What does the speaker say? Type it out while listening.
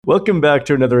Welcome back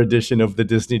to another edition of the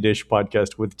Disney Dish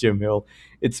podcast with Jim Hill.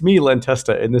 It's me, Len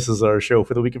Testa, and this is our show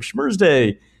for the week of Schmurz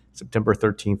Day, September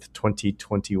 13th,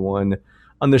 2021.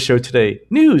 On the show today,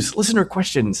 news, listener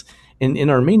questions, and in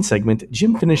our main segment,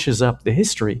 Jim finishes up the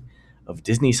history of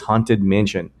Disney's Haunted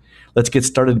Mansion. Let's get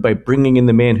started by bringing in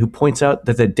the man who points out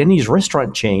that the Denny's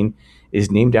restaurant chain is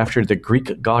named after the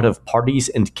Greek god of parties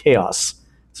and chaos.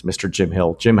 It's Mr. Jim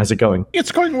Hill. Jim, how's it going?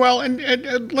 It's going well,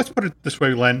 and let's put it this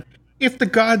way, Len. If the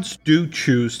gods do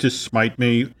choose to smite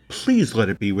me, please let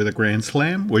it be with a grand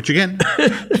slam, which again,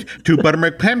 2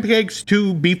 buttermilk pancakes,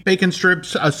 2 beef bacon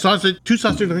strips, a sausage, 2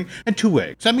 sausage, and 2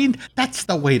 eggs. I mean, that's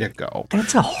the way to go.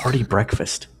 That's a hearty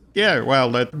breakfast. Yeah,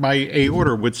 well, my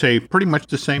order would say pretty much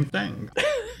the same thing.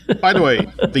 By the way,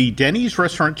 the Denny's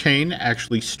restaurant chain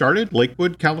actually started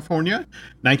Lakewood, California,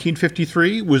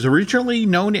 1953, was originally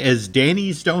known as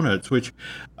Danny's Donuts, which,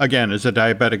 again, as a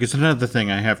diabetic, is another thing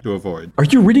I have to avoid. Are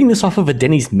you reading this off of a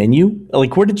Denny's menu?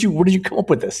 Like, where did you come up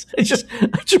with this? I just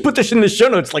put this in the show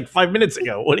notes like 5 minutes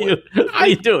ago. What are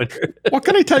you doing? What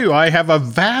can I tell you? I have a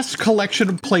vast collection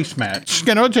of placemats,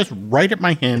 just right at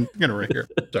my hand, right here.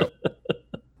 So,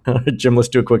 Jim, let's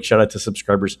do a quick shout out to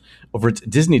subscribers over at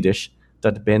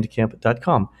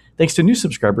DisneyDish.bandcamp.com. Thanks to new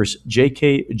subscribers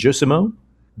J.K. Josimo,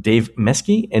 Dave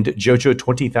Mesky, and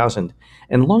Jojo20000,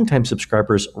 and longtime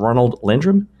subscribers Ronald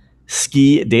Landrum,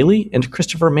 Ski Daily, and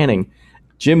Christopher Manning.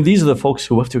 Jim, these are the folks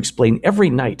who have to explain every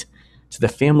night to the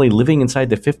family living inside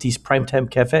the 50s Primetime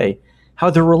Cafe how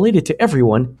they're related to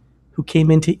everyone who came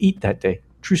in to eat that day.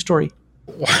 True story.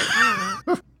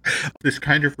 This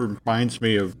kind of reminds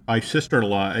me of my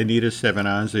sister-in-law, Anita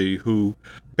Stevanazzi, who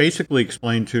basically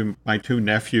explained to my 2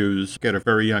 nephews at a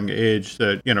very young age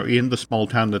that, in the small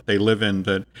town that they live in,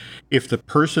 that if the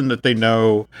person that they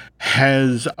know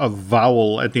has a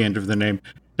vowel at the end of the name,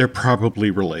 they're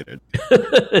probably related.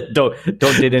 Don't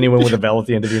date anyone with a vowel at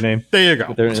the end of your name. There you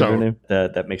go. Their name.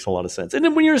 That makes a lot of sense. And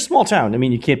then when you're a small town, I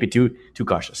mean, you can't be too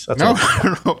cautious. That's no,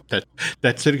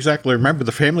 that's it exactly. Remember,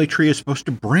 the family tree is supposed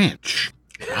to branch.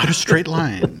 Not a straight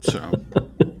line, so.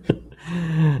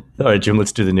 All right, Jim,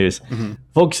 let's do the news. Mm-hmm.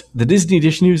 Folks, the Disney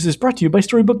Dish News is brought to you by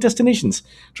Storybook Destinations,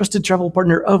 trusted travel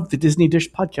partner of the Disney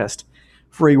Dish podcast.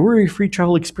 For a worry-free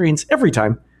travel experience every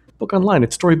time, book online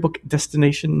at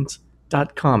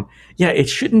StorybookDestinations.com. Yeah, it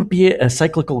shouldn't be a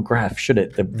cyclical graph, should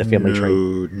it? The family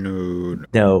tree.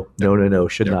 No,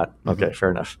 should not. Okay, fair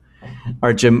enough. All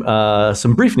right, Jim,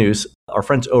 some brief news. Our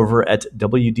friends over at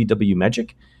WDW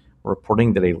Magic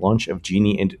reporting that a launch of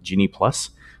Genie and Genie Plus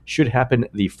should happen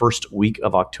the first week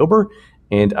of October.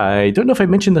 And I don't know if I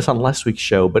mentioned this on last week's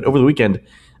show, but over the weekend,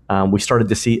 we started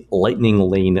to see Lightning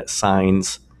Lane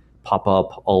signs pop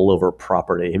up all over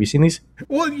property. Have you seen these?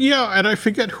 Well, yeah, and I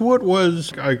forget who it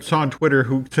was I saw on Twitter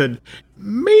who said,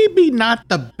 maybe not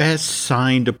the best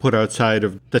sign to put outside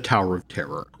of the Tower of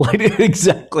Terror.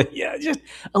 Exactly. Yeah, just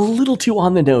a little too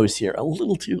on the nose here. A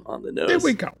little too on the nose. There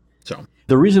we go. So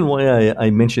the reason why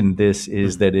I mentioned this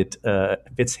is that it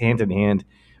fits hand in hand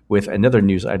with another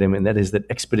news item, and that is that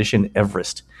Expedition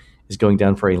Everest is going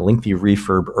down for a lengthy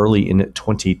refurb early in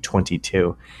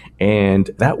 2022, and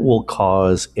that will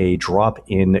cause a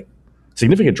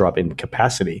significant drop in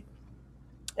capacity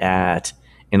at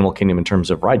Animal Kingdom in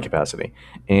terms of ride capacity.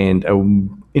 And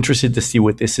I'm interested to see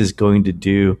what this is going to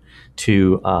do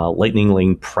to Lightning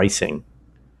Lane pricing,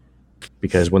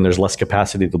 because when there's less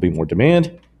capacity, there'll be more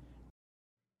demand.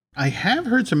 I have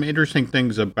heard some interesting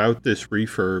things about this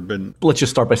refurb. And let's just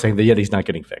start by saying the Yeti's not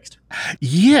getting fixed.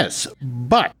 Yes,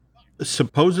 but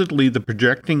supposedly the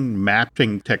projecting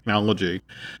mapping technology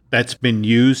that's been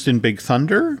used in Big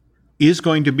Thunder is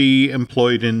going to be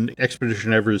employed in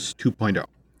Expedition Everest 2.0.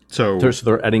 So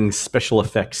they're adding special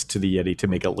effects to the Yeti to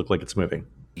make it look like it's moving.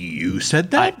 You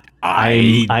said that?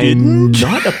 I'm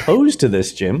not opposed to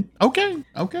this, Jim. Okay.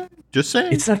 Just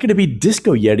saying. It's not going to be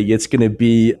Disco Yeti. It's going to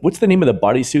be, what's the name of the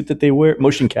bodysuit that they wear?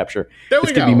 Motion capture. There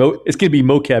we go. It's going to be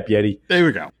Mocap Yeti. There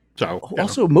we go. So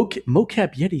also,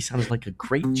 Mocap Yeti sounds like a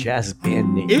great jazz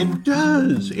band name. It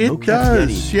does. It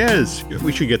does. Yeti. Yes.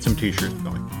 We should get some T-shirts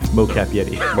going. Mocap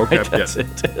Yeti. Mocap Yeti.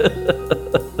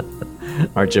 All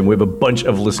right, Jim, we have a bunch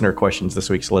of listener questions this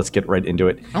week, so let's get right into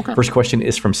it. Okay. First question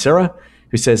is from Sarah,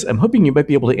 who says, I'm hoping you might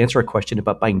be able to answer a question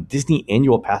about buying Disney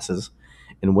annual passes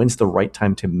and when's the right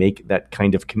time to make that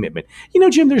kind of commitment. You know,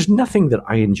 Jim, there's nothing that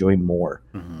I enjoy more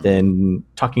than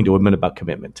talking to women about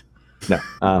commitment. No.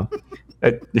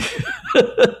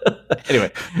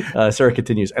 Anyway, Sarah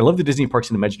continues, I love the Disney parks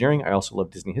and Imagineering. I also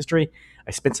love Disney history.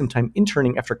 I spent some time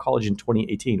interning after college in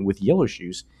 2018 with Yellow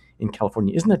Shoes in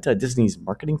California. Isn't that Disney's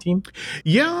marketing team?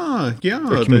 Yeah.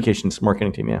 Or communications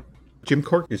marketing team, yeah. Jim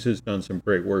Corcus has done some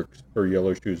great work for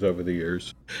Yellow Shoes over the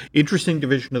years. Interesting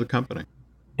division of the company.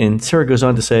 And Sarah goes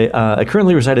on to say, I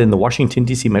currently reside in the Washington,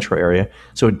 D.C. metro area,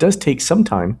 so it does take some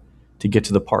time to get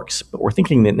to the parks. But we're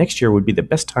thinking that next year would be the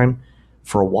best time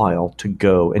for a while to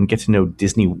go and get to know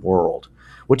Disney World.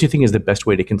 What do you think is the best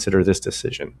way to consider this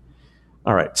decision?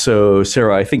 All right. So,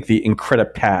 Sarah, I think the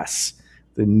Incredipass,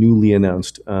 the newly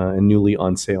announced and newly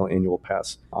on sale annual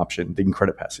pass option, the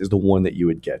Incredipass, is the one that you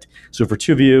would get. So for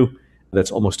two of you,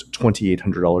 that's almost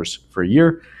 $2,800 for a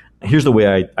year. Here's the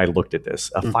way I looked at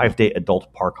this. A 5-day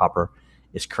adult park hopper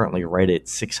is currently right at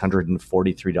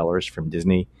 $643 from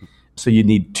Disney. So you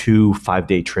need 2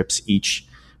 5-day trips each,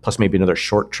 plus maybe another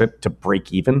short trip to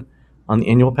break even on the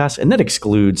annual pass. And that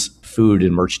excludes food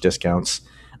and merch discounts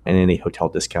and any hotel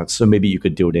discounts. So maybe you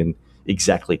could do it in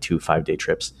exactly 2 5-day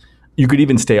trips. You could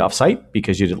even stay off site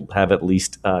because you'd have at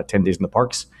least 10 days in the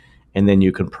parks. And then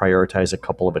you can prioritize a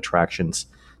couple of attractions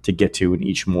to get to in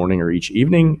each morning or each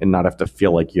evening and not have to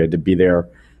feel like you had to be there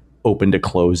open to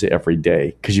close every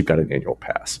day because you've got an annual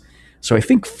pass. So I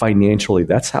think financially,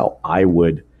 that's how I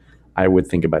would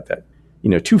think about that.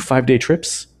 2 5-day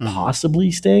trips, possibly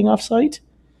staying off site,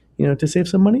 to save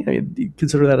some money. I mean,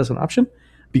 consider that as an option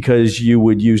because you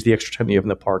would use the extra time you have in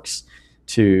the parks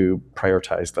to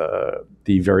prioritize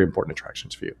the very important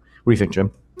attractions for you. What do you think,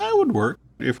 Jim? That would work.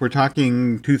 If we're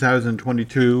talking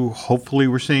 2022, hopefully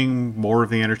we're seeing more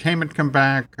of the entertainment come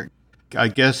back. I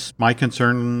guess my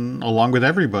concern, along with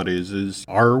everybody's, is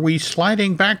are we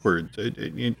sliding backwards?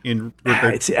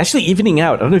 It's actually evening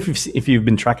out. I don't know if you've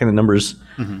been tracking the numbers.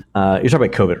 You're talking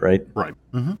about COVID, right? Right.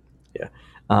 Yeah.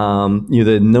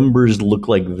 The numbers look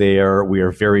like we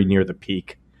are very near the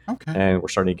peak. Okay. And we're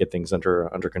starting to get things under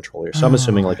control here. So I'm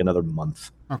assuming like another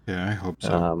month. Okay, I hope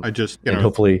so. And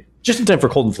hopefully just in time for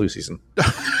cold and flu season.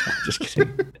 Just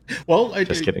kidding. Well,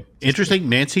 just kidding. Interesting.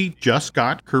 Nancy just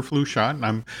got her flu shot, and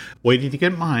I'm waiting to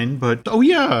get mine. But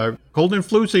cold and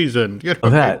flu season. I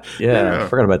forgot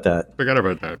about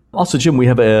that. Also, Jim, we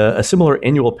have a similar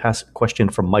annual pass question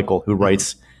from Michael, who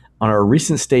writes, on our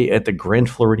recent stay at the Grand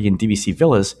Floridian DVC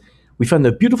Villas, we found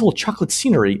the beautiful chocolate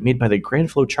scenery made by the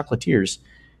Grand Flo Chocolatiers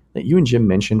that you and Jim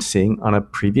mentioned seeing on a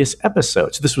previous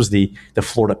episode. So this was the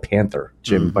Florida Panther,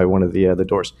 Jim, by one of the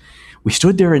doors. We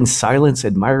stood there in silence,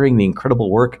 admiring the incredible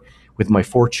work with my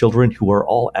 4 children who are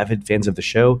all avid fans of the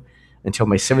show, until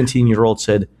my 17-year-old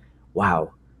said,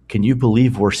 wow, can you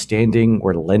believe we're standing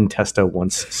where Len Testa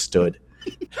once stood?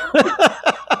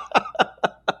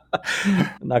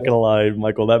 I'm not going to lie,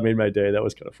 Michael, that made my day. That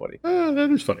was kind of funny.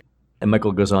 That is funny. And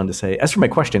Michael goes on to say, as for my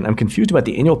question, I'm confused about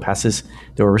the annual passes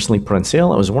that were recently put on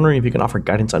sale. I was wondering if you can offer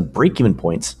guidance on break-even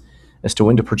points as to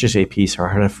when to purchase a piece or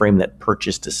how to frame that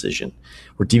purchase decision.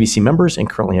 We're DVC members and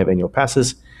currently have annual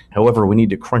passes. However, we need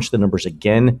to crunch the numbers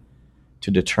again to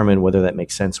determine whether that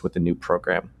makes sense with the new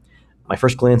program. My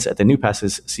first glance at the new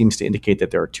passes seems to indicate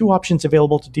that there are 2 options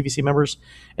available to DVC members,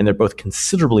 and they're both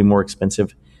considerably more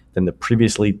expensive than the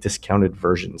previously discounted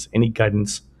versions. Any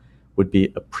guidance would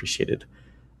be appreciated.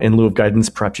 In lieu of guidance,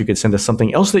 perhaps you could send us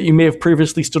something else that you may have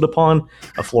previously stood upon,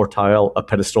 a floor tile, a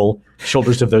pedestal,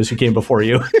 shoulders of those who came before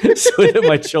you, so that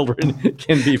my children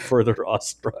can be further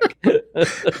awestruck.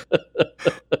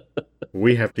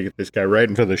 We have to get this guy right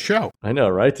into the show. I know,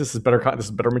 right? This is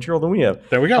better material than we have.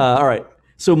 There we go. All right.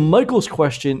 So Michael's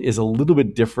question is a little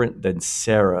bit different than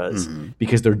Sarah's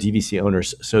because they're DVC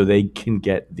owners, so they can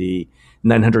get the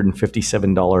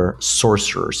 $957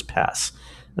 Sorcerer's Pass.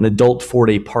 An adult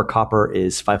 4-day park hopper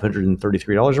is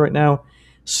 $533 right now.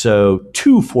 So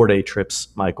 2 4-day trips,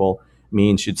 Michael,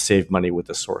 means you'd save money with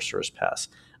the Sorcerer's Pass.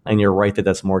 And you're right that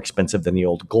that's more expensive than the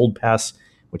old Gold Pass,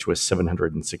 which was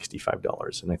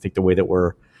 $765. And I think the way that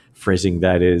we're phrasing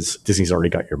that is Disney's already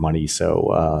got your money,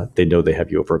 so they know they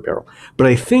have you over a barrel. But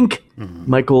I think,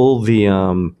 Michael,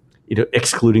 the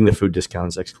excluding the food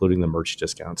discounts, excluding the merch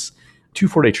discounts, 2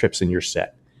 4-day trips and you're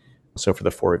set. So for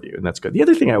the 4 of you, and that's good. The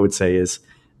other thing I would say is,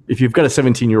 if you've got a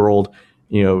 17-year-old,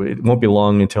 it won't be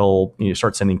long until you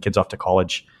start sending kids off to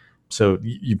college. So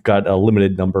you've got a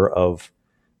limited number of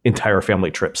entire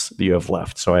family trips that you have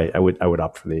left. So I would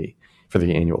opt for the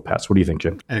annual pass. What do you think,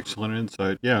 Jim? Excellent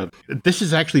insight. Yeah,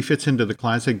 this actually fits into the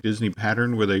classic Disney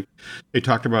pattern where they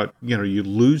talked about, you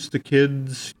lose the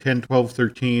kids 10, 12,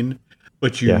 13,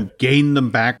 but you gain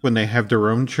them back when they have their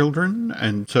own children.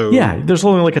 And so there's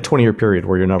only like a 20-year period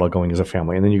where you're not all going as a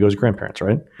family, and then you go as grandparents,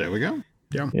 right? There we go.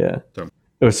 Yeah. So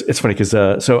it's funny because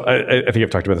I think I've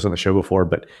talked about this on the show before,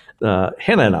 but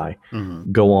Hannah and I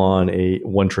go on a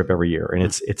one trip every year, and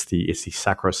it's the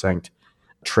sacrosanct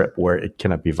trip where it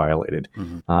cannot be violated.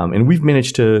 And we've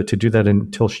managed to do that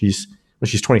until she's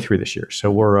 23 this year.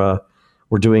 So we're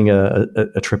doing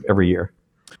a trip every year.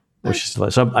 which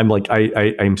is so I'm like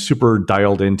I'm super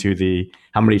dialed into the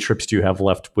how many trips do you have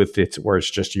left with it where it's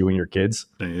just you and your kids.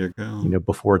 There you go. You know,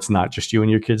 before it's not just you and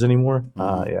your kids anymore.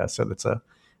 Yeah, so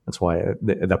that's why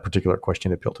that particular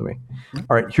question appealed to me.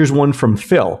 All right, here's one from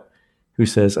Phil, who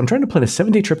says, "I'm trying to plan a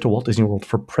 7-day trip to Walt Disney World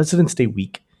for President's Day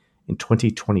week in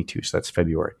 2022." So that's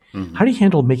February. How do you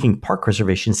handle making park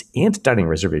reservations and dining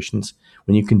reservations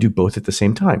when you can do both at the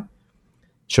same time?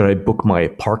 Should I book my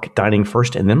park dining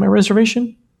first and then my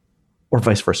reservation, or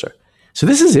vice versa? So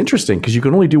this is interesting because you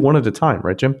can only do one at a time,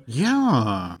 right, Jim?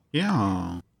 Yeah.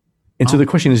 And so the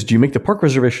question is, do you make the park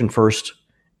reservation first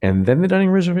and then the dining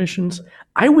reservations?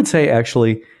 I would say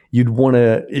actually you'd want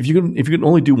to, if you can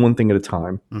only do one thing at a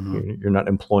time, you're not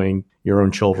employing your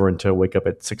own children to wake up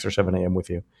at 6 or 7 a.m. with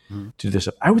you to do this.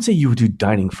 I would say you would do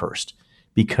dining first,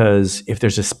 because if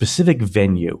there's a specific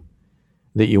venue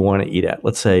that you want to eat at,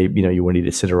 let's say, you want to eat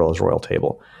at Cinderella's Royal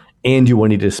Table and you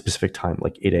want to eat at a specific time,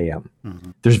 like 8 a.m.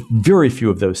 There's very few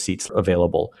of those seats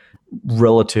available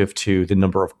relative to the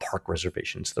number of park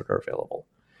reservations that are available.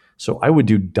 So I would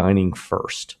do dining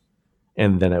first,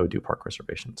 and then I would do park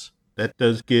reservations. That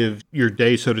does give your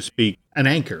day, so to speak, an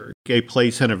anchor, a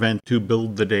place, an event to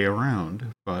build the day around.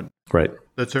 But right,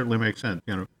 that certainly makes sense.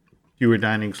 Fewer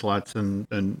dining slots,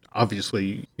 and obviously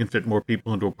you can fit more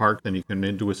people into a park than you can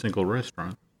into a single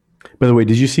restaurant. By the way,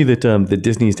 did you see that the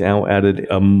Disney's now added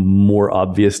a more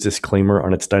obvious disclaimer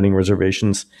on its dining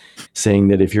reservations, saying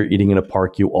that if you're eating in a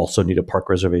park, you also need a park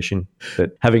reservation,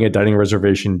 that having a dining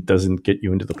reservation doesn't get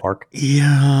you into the park?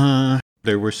 Yeah.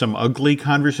 There were some ugly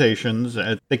conversations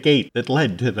at the gate that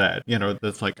led to that.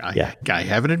 That's like, I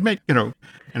haven't admit, and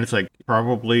it's like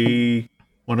probably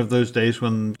one of those days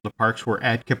when the parks were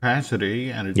at capacity,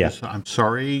 and it's just, I'm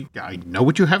sorry, I know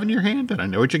what you have in your hand, and I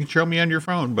know what you can show me on your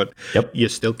phone, but you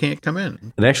still can't come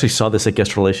in. And I actually saw this at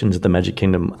Guest Relations at the Magic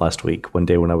Kingdom last week, one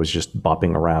day when I was just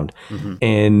bopping around,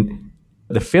 and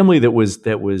the family that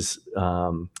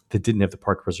didn't have the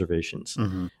park reservations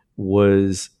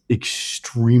was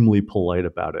extremely polite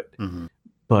about it,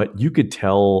 but you could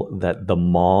tell that the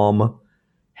mom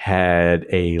had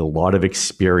a lot of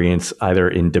experience either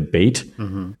in debate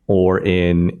or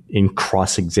in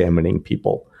cross-examining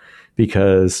people,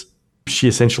 because she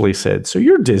essentially said, "So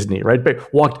you're Disney, right?"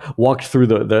 But walked through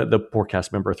the poor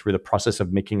cast member through the process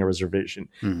of making a reservation,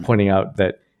 pointing out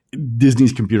that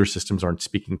Disney's computer systems aren't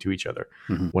speaking to each other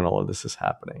when all of this is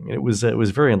happening. And it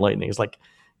was very enlightening. It's like,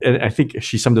 and I think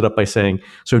she summed it up by saying,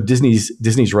 "So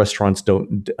Disney's restaurants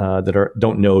don't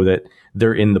know that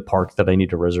they're in the park, that I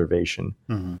need a reservation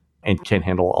and can't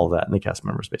handle all that." And the cast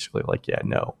members basically like, "Yeah,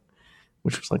 no,"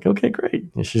 which was like, okay, great.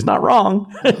 She's not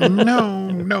wrong.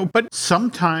 No. But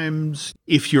sometimes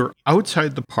if you're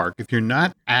outside the park, if you're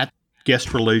not at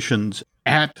Guest Relations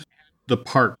at the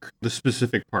park, the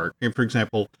specific park, and for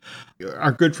example,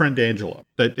 our good friend Angela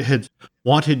that had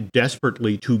wanted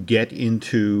desperately to get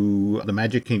into the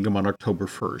Magic Kingdom on October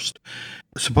 1st.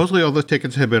 Supposedly all the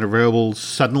tickets had been available.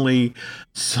 Suddenly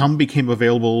some became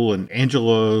available and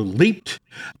Angela leaped,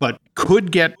 but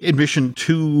could get admission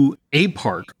to a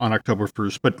park on October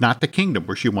 1st, but not the Kingdom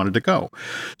where she wanted to go.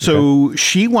 So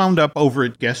she wound up over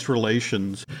at Guest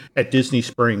Relations at Disney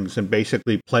Springs and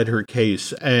basically pled her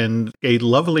case. And a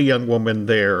lovely young woman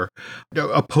there,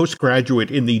 a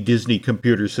postgraduate in the Disney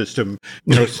computer system,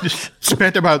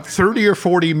 spent about 30 or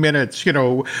 40 minutes,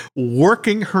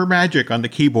 working her magic on the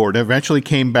keyboard. Eventually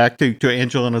came back to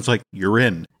Angela and was like, "You're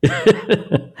in."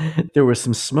 There was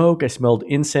some smoke. I smelled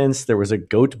incense. There was a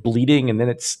goat bleeding, and then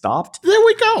it stopped. There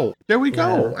we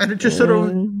go. And it just sort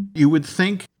of, you would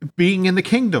think being in the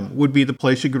Kingdom would be the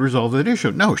place you could resolve that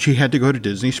issue. No, she had to go to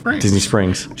Disney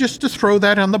Springs. Just to throw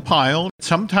that on the pile.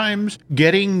 Sometimes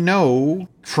getting no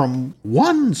from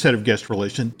one set of Guest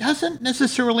Relations doesn't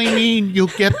necessarily mean you'll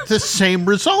get the same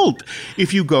result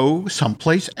if you go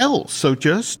someplace else. So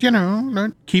just, keep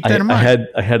that in mind.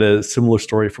 I had a similar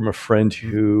story from a friend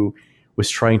who was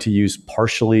trying to use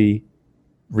partially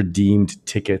redeemed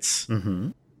tickets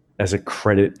as a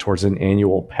credit towards an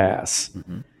annual pass.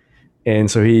 And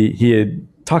so he had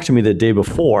talked to me the day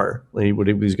before. What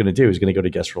he was going to do is going to go to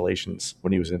Guest Relations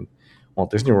when he was in Walt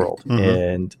Disney World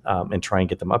and try and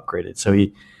get them upgraded. So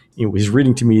he was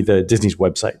reading to me the Disney's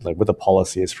website, like what the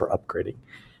policy is for upgrading.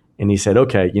 And he said,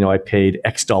 "Okay, I paid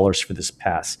X dollars for this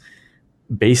pass.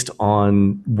 Based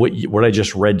on what I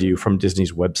just read to you from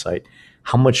Disney's website,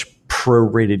 how much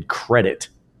prorated credit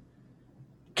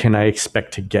can I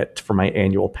expect to get for my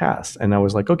annual pass?" And I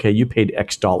was like, "Okay, you paid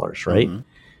X dollars, right?"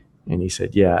 And he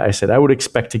said, "Yeah." I said, "I would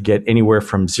expect to get anywhere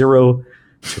from 0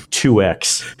 to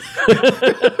 2x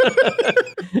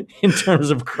in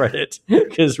terms of credit,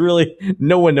 because really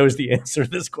no one knows the answer to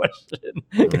this question.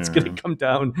 It's going to come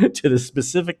down to the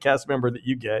specific cast member that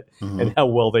you get and how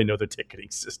well they know the ticketing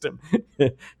system.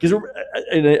 Because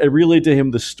I relayed to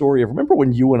him the story of, remember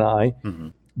when you and I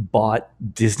bought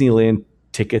Disneyland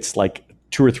tickets, like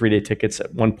 2 or 3 day tickets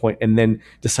at one point, and then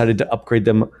decided to upgrade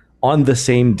them on the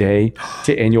same day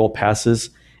to annual passes.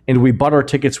 And we bought our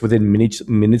tickets within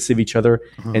minutes of each other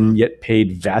and yet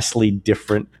paid vastly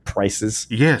different prices.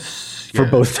 Yes. For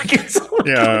both tickets.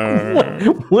 Yeah.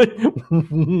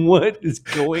 What is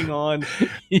going on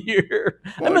here?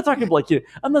 I'm not talking like,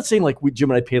 I'm not saying like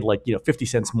Jim and I paid like, 50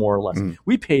 cents more or less.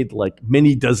 We paid like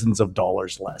many dozens of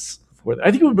dollars less.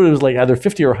 I think it was like either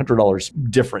 $50 or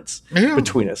 $100 difference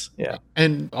between us. Yeah.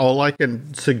 And all I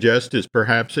can suggest is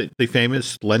perhaps the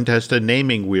famous Lentesta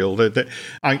naming wheel that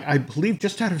I believe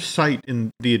just out of sight in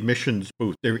the admissions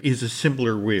booth, there is a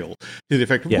similar wheel to the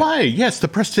effect of, why? Yes, the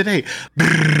press today.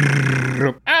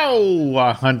 Ow,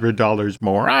 $100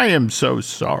 more. I am so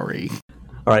sorry.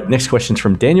 All right. Next question is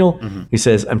from Daniel. He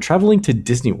says, I'm traveling to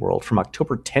Disney World from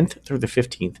October 10th through the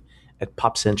 15th at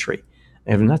Pop Century.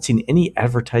 I have not seen any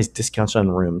advertised discounts on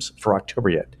rooms for October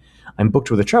yet. I'm booked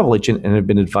with a travel agent and have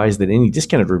been advised that any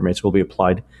discounted room rates will be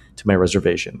applied to my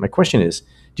reservation. My question is,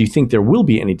 do you think there will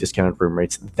be any discounted room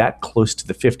rates that close to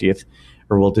the 50th,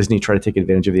 or will Disney try to take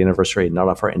advantage of the anniversary and not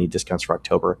offer any discounts for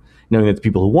October, knowing that the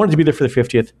people who wanted to be there for the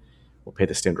 50th will pay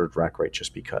the standard rack rate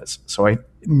just because? So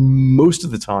most of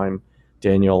the time,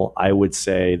 Daniel, I would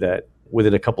say that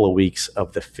within a couple of weeks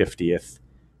of the 50th,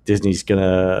 Disney's going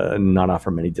to not offer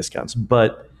many discounts.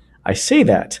 But I say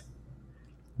that,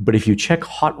 but if you check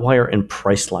Hotwire and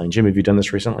Priceline, Jim, have you done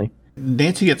this recently?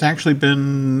 Nancy, it's actually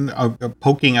been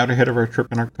poking out ahead of our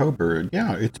trip in October.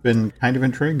 Yeah, it's been kind of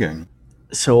intriguing.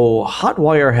 So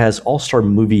Hotwire has All-Star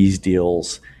Movies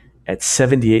deals at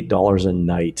 $78 a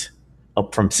night,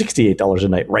 up from $68 a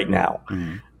night right now.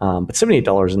 But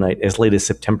 $78 a night as late as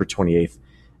September 28th,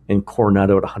 and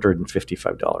Coronado at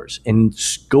 $155. And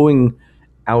going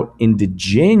out into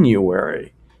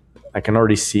January, I can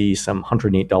already see some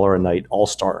 $108 a night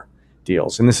all-star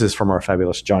deals. And this is from our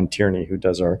fabulous John Tierney, who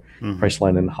does our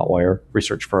Priceline and Hotwire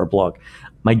research for our blog.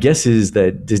 My guess is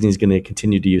that Disney's going to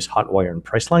continue to use Hotwire and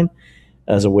Priceline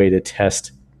as a way to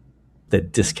test the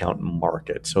discount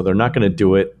market. So they're not going to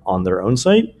do it on their own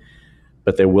site,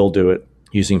 but they will do it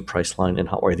using Priceline and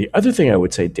Hotwire. The other thing I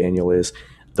would say, Daniel, is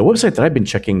the website that I've been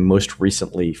checking most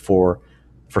recently for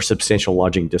substantial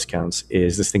lodging discounts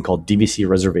is this thing called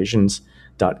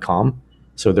dvcreservations.com.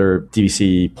 So they're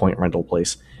DVC point rental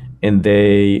place, and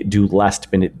they do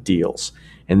last minute deals.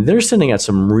 And they're sending out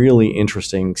some really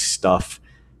interesting stuff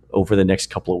over the next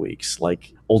couple of weeks,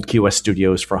 like Old Key West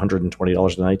Studios for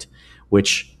 $120 a night,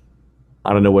 which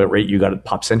I don't know what rate you got at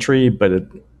Pop Century, but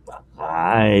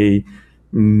I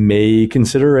may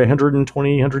consider a $120,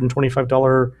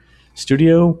 $125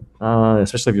 studio,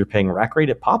 especially if you're paying rack rate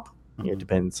at Pop. It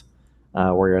depends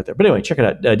where you're at there. But anyway, check it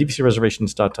out,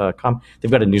 dvcreservations.com.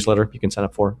 They've got a newsletter you can sign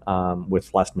up for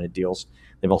with last-minute deals.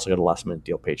 They've also got a last-minute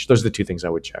deal page. Those are the two things I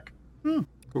would check.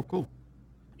 Cool.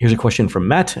 Here's a question from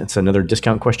Matt. It's another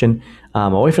discount question. My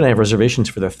wife and I have reservations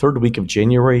for the third week of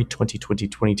January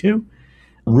 2022.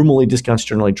 Room-only discounts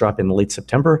generally drop in late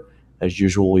September. As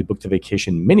usual, we booked the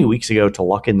vacation many weeks ago to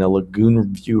lock in the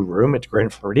Lagoon View room at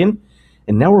Grand Floridian,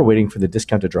 and now we're waiting for the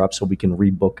discount to drop so we can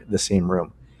rebook the same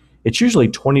room. It's usually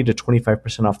 20 to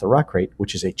 25% off the rack rate,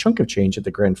 which is a chunk of change at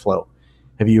the Grand Flo.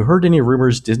 Have you heard any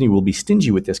rumors Disney will be stingy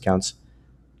with discounts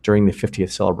during the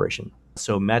 50th celebration?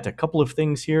 So, Matt, a couple of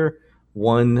things here.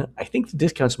 One, I think the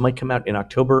discounts might come out in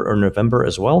October or November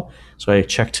as well. So I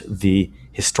checked the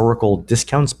historical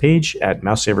discounts page at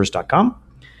mousesavers.com.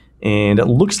 And it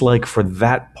looks like for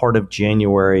that part of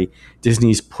January,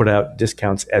 Disney's put out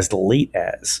discounts as late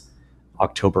as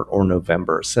October or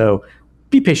November. So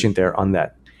be patient there on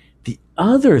that. The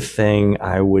other thing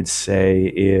I would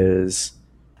say is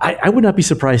I would not be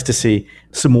surprised to see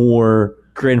some more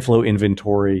Grand Flo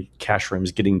inventory cash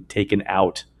rooms getting taken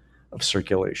out of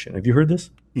circulation. Have you heard this?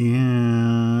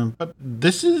 Yeah, but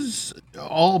this is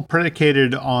all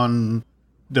predicated on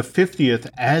the 50th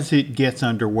as it gets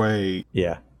underway.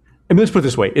 Yeah. I mean, let's put it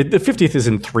this way. The 50th is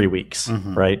in 3 weeks,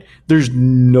 right? There's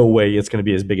no way it's going to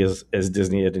be as big as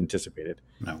Disney had anticipated.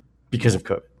 No. Because of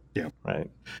COVID. Yeah.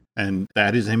 Right. And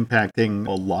that is impacting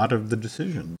a lot of the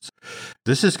decisions.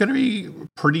 This is going to be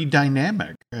pretty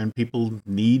dynamic, and people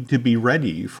need to be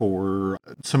ready for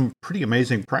some pretty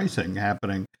amazing pricing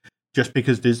happening just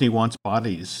because Disney wants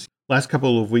bodies. Last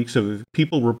couple of weeks of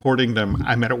people reporting them,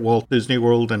 I'm at Walt Disney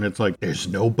World, and it's like, there's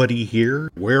nobody here.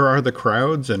 Where are the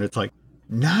crowds? And it's like,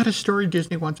 not a story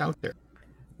Disney wants out there.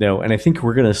 No, and I think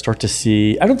we're going to start to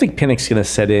see, I don't think panic's going to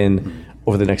set in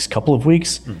over the next couple of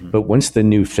weeks, but once the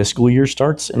new fiscal year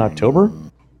starts in October,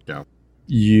 Yeah.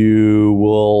 you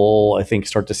will, I think,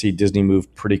 start to see Disney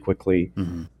move pretty quickly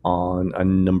on a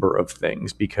number of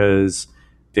things because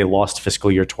they lost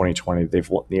fiscal year 2020. They've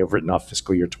written off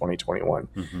fiscal year 2021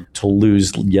 to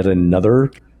lose yet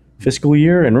another fiscal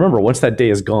year. And remember, once that day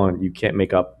is gone, you can't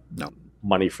make up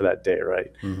money for that day,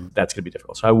 right? That's going to be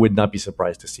difficult. So I would not be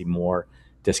surprised to see more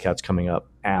discounts coming up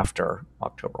after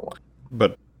October 1.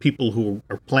 But people who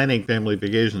are planning family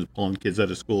vacations, pulling kids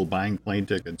out of school, buying plane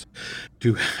tickets,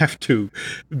 do have to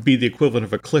be the equivalent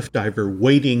of a cliff diver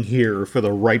waiting here for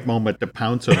the right moment to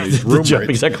pounce on these room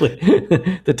rates. Exactly.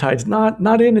 The tide's not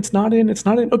in, it's not in, it's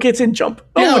not in. Okay, it's in, jump.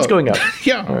 Oh, it's going up.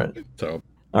 Yeah. All right. So,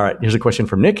 all right, here's a question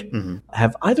from Nick.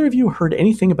 Have either of you heard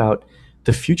anything about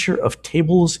the future of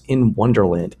Tables in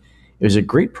Wonderland? It was a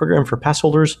great program for pass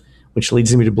holders, which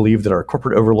leads me to believe that our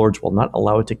corporate overlords will not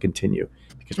allow it to continue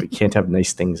because we can't have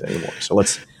nice things anymore. So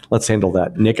let's handle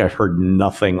that. Nick, I heard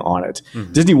nothing on it.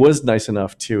 Disney was nice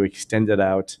enough to extend it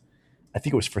out. I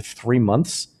think it was for 3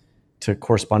 months to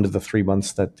correspond to the 3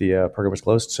 months that the program was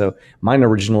closed. So mine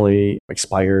originally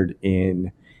expired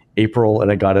in April, and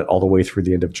I got it all the way through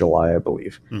the end of July, I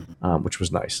believe, which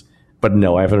was nice. But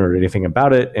no, I haven't heard anything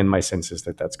about it, and my sense is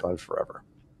that that's gone forever.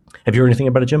 Have you heard anything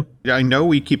about it, Jim? I know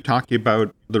we keep talking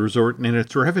about the resort and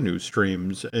its revenue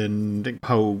streams and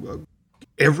how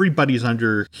everybody's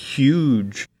under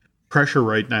huge pressure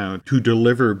right now to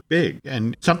deliver big.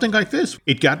 And something like this,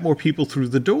 it got more people through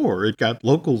the door. It got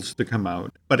locals to come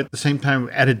out, but at the same time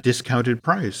at a discounted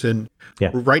price. And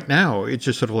right now, it's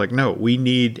just sort of like, no, we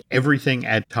need everything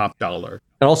at top dollar.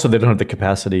 And also, they don't have the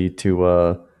capacity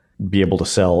to be able to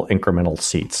sell incremental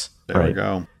seats. There we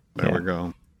go. There we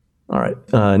go. All right.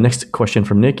 Next question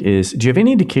from Nick is, do you have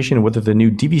any indication whether the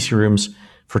new DVC rooms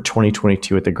for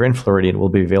 2022 at the Grand Floridian will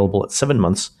be available at 7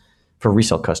 months for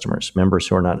resale customers, members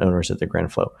who are not owners at the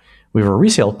Grand Flow? We have a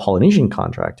resale Polynesian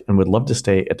contract and would love to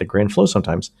stay at the Grand Flow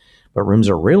sometimes, but rooms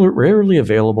are rarely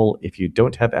available if you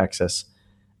don't have access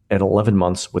at 11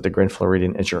 months with the Grand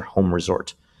Floridian as your home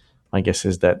resort. My guess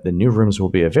is that the new rooms will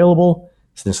be available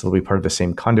since they'll be part of the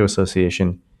same condo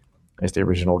association as the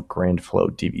original Grand Flow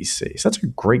DVC. So that's a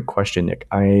great question, Nick.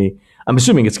 I'm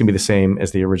assuming it's going to be the same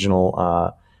as the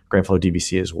original Grand Flow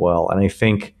DVC as well. And I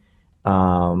think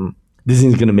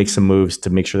Disney's going to make some moves to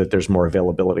make sure that there's more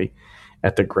availability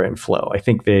at the Grand Flow. I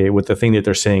think with the thing that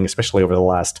they're saying, especially over the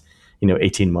last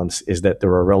 18 months, is that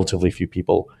there are relatively few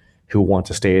people who want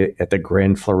to stay at the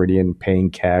Grand Floridian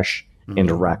paying cash and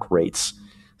rack rates,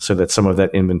 so that some of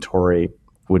that inventory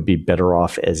would be better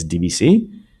off as DVC,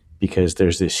 because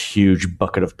there's this huge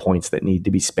bucket of points that need to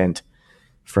be spent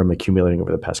from accumulating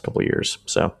over the past couple of years.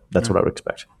 So that's what I would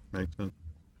expect. Makes sense.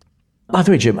 By the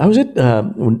way, Jim, I was at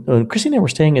when Chrissy and I were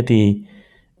staying at the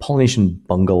Polynesian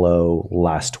bungalow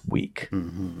last week.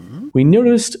 We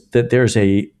noticed that there's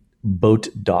a boat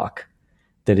dock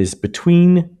that is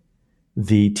between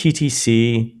the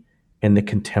TTC and the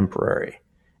Contemporary.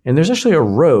 And there's actually a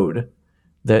road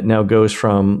that now goes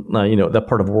from, that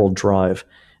part of World Drive.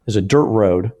 There's a dirt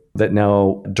road that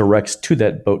now directs to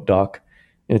that boat dock.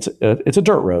 It's a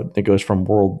dirt road that goes from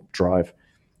World Drive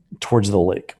towards the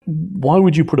lake. Why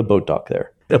would you put a boat dock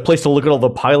there? A place to look at all the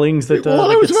pilings that well,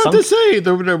 I was about sunk? to say,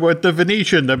 the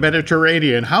Venetian, the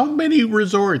Mediterranean, how many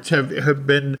resorts have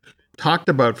been talked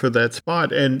about for that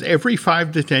spot? And every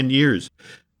 5 to 10 years,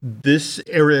 this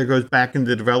area goes back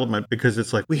into development because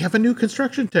it's like, we have a new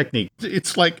construction technique.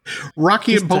 It's like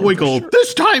Rocky and Bullwinkle,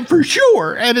 this time for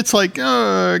sure. And it's like,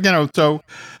 so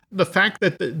the fact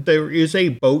that there is a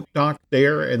boat dock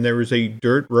there and there is a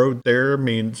dirt road there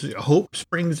means hope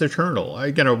springs eternal.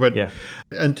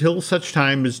 Until such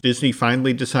time as Disney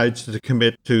finally decides to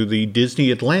commit to the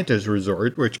Disney Atlantis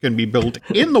Resort, which can be built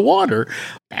in the water,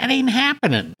 that ain't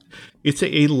happening. It's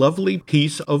a lovely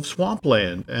piece of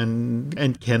swampland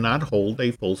and cannot hold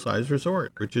a full-size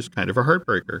resort, which is kind of a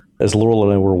heartbreaker. As Laurel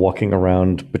and I were walking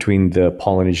around between the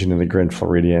Polynesian and the Grand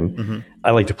Floridian,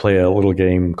 I like to play a little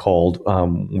game called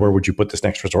Where Would You Put This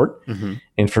Next Resort?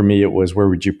 And for me, it was, where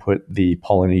would you put the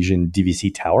Polynesian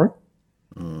DVC Tower?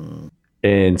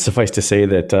 And suffice to say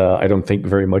that I don't think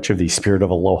very much of the Spirit of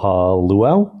Aloha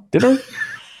Luau dinner.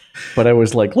 But I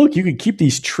was like, look, you could keep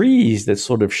these trees that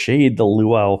sort of shade the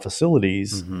luau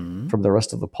facilities from the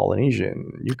rest of the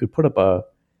Polynesian. You could put up a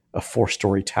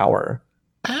 4-story tower.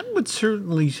 That would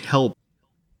certainly help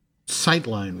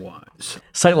sightline-wise.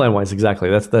 Sightline-wise, exactly.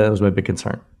 That was my big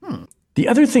concern. The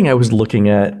other thing I was looking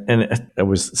at, and I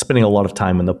was spending a lot of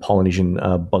time in the Polynesian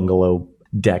bungalow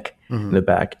deck in the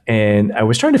back, and I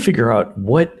was trying to figure out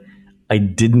what I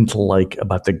didn't like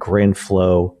about the Grand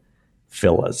Flow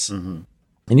villas. Mm-hmm.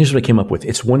 And here's what I came up with.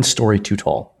 It's one story too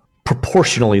tall.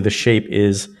 Proportionally, the shape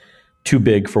is too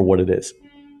big for what it is.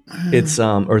 It's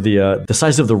the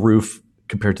size of the roof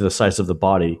compared to the size of the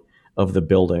body of the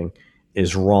building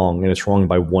is wrong, and it's wrong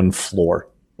by one floor.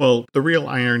 Well, the real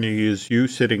irony is you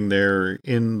sitting there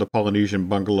in the Polynesian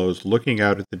bungalows looking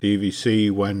out at the DVC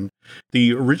when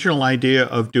the original idea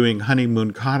of doing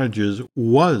honeymoon cottages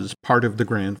was part of the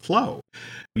Grand Flow.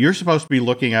 You're supposed to be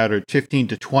looking out at 15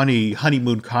 to 20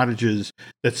 honeymoon cottages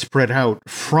that spread out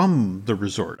from the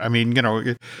resort. I mean,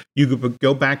 you could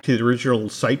go back to the original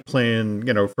site plan,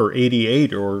 for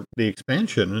 88 or the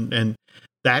expansion, and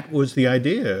that was the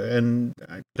idea. And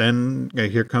then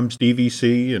here comes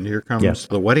DVC and here comes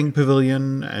the wedding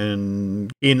pavilion.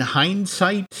 And in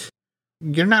hindsight,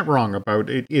 you're not wrong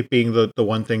about it being the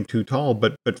one thing too tall,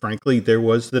 but frankly, there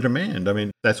was the demand. I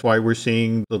mean, that's why we're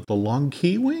seeing the Long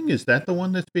Key Wing. Is that the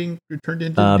one that's being turned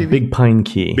into DVD? Big Pine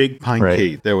Key. Big Pine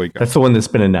Key. There we go. That's the one that's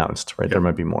been announced, right? Yep. There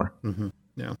might be more. Mm-hmm.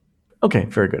 Yeah. Okay,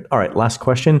 very good. All right, last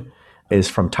question is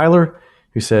from Tyler,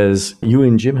 who says, you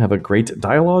and Jim have a great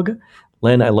dialogue.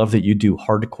 Len, I love that you do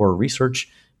hardcore research.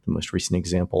 The most recent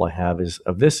example I have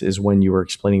of this is when you were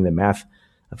explaining the math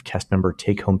of cast member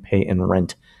take-home pay and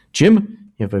rent. Jim,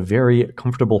 you have a very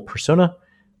comfortable persona.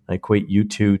 I equate you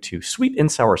two to sweet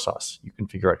and sour sauce. You can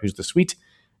figure out who's the sweet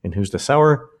and who's the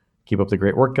sour. Keep up the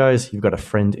great work, guys. You've got a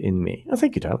friend in me. Oh,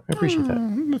 thank you, Tyler. I appreciate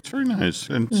that. That's very nice.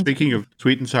 And speaking of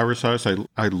sweet and sour sauce,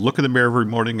 I look in the mirror every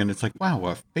morning and it's like, wow,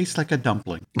 a face like a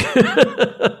dumpling.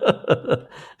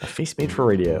 A face made for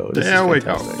radio. There we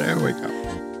go. There we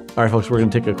go. All right, folks, we're going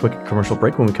to take a quick commercial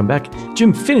break. When we come back,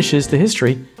 Jim finishes the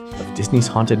history of Disney's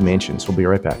Haunted Mansions. We'll be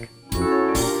right back.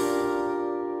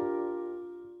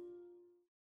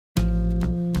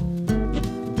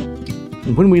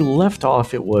 When we left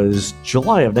off, it was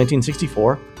July of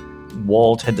 1964.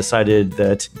 Walt had decided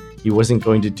that he wasn't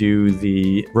going to do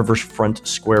the Riverfront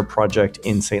Square project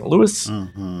in St. Louis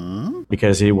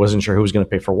because he wasn't sure who was going to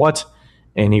pay for what,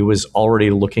 and he was already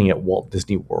looking at Walt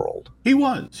Disney World. He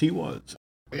was.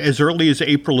 As early as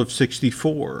April of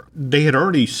 64, they had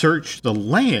already searched the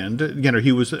land.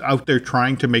 He was out there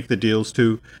trying to make the deals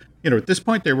to, at this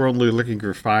point, they were only looking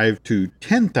for 5,000 to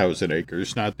 10,000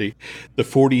 acres, not the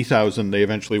 40,000 they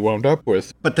eventually wound up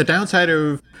with. But the downside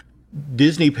of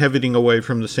Disney pivoting away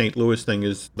from the St. Louis thing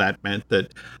is that meant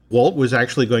that Walt was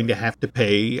actually going to have to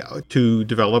pay to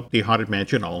develop the Haunted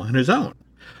Mansion all on his own.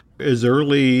 As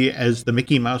early as the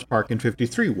Mickey Mouse Park in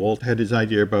 53, Walt had his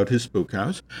idea about his spook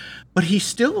house, but he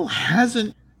still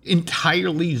hasn't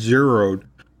entirely zeroed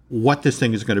what this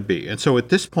thing is going to be. And so at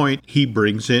this point, he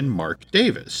brings in Marc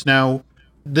Davis. Now,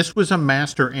 this was a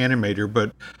master animator,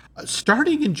 but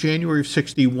starting in January of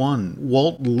 61,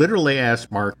 Walt literally asked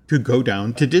Marc to go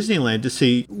down to Disneyland to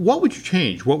see, what would you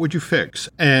change? What would you fix?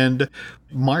 And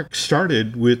Marc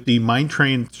started with the Mine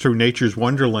Train Through Nature's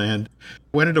Wonderland.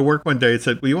 Went into work one day and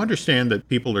said, well, you understand that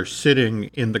people are sitting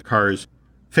in the cars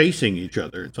facing each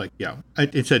other. It's like, yeah.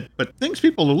 It said, but things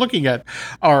people are looking at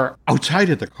are outside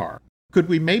of the car. Could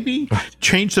we maybe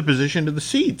change the position of the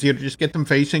seats, just get them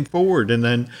facing forward and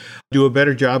then do a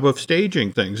better job of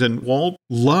staging things? And Walt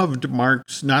loved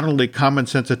Marc's not only common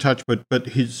sense of touch, but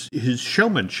his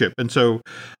showmanship. And so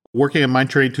working on Mine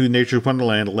Train to Nature's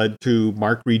Wonderland led to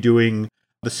Marc redoing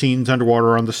the scenes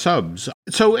underwater on the subs.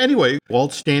 So anyway,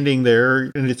 Walt's standing there,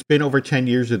 and it's been over 10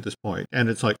 years at this point, and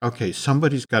it's like, okay,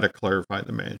 somebody's got to clarify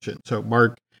the mansion. So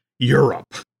Marc, you're up.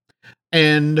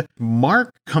 And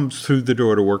Marc comes through the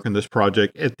door to work on this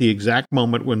project at the exact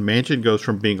moment when Mansion goes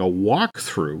from being a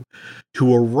walk-through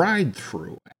to a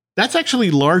ride-through. That's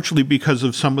actually largely because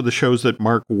of some of the shows that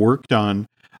Marc worked on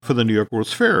for the New York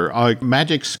World's Fair.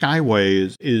 Magic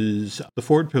Skyway is the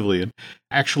Ford Pavilion,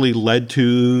 actually led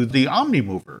to the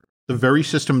Omnimover. The very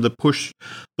system that pushed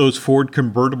those Ford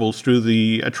convertibles through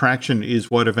the attraction is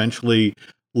what eventually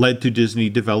led to Disney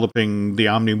developing the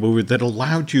Omnimover that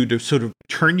allowed you to sort of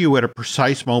turn you at a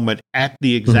precise moment at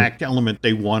the exact element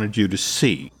they wanted you to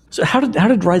see. So how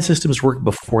did ride systems work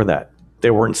before that?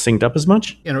 They weren't synced up as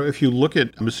much? If you look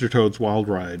at Mr. Toad's Wild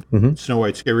Ride, Snow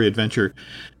White's Scary Adventure,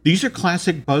 these are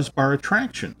classic buzz bar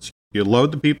attractions. You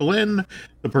load the people in,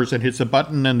 the person hits a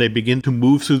button, and they begin to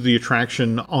move through the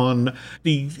attraction on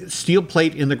the steel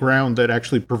plate in the ground that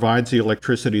actually provides the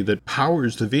electricity that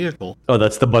powers the vehicle. Oh,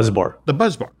 that's the buzz bar. The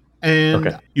buzz bar.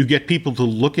 And you get people to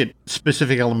look at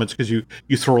specific elements because you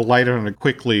throw a light on it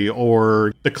quickly,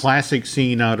 or the classic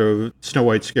scene out of Snow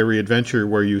White's Scary Adventure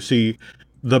where you see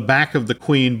the back of the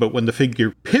queen, but when the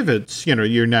figure pivots,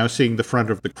 you're now seeing the front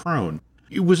of the crone.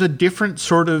 It was a different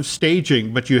sort of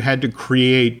staging, but you had to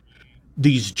create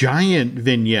these giant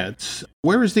vignettes,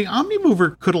 whereas the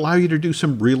Omnimover could allow you to do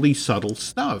some really subtle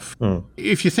stuff.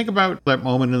 If you think about that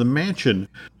moment in the mansion,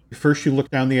 first you look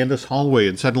down the endless hallway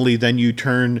and suddenly then you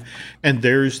turn and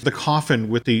there's the coffin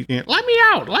with the, let me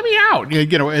out,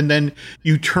 and then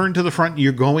you turn to the front and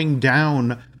you're going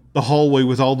down the hallway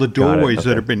with all the doorways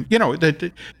that have been,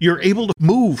 that you're able to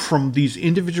move from these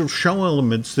individual show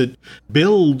elements that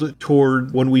build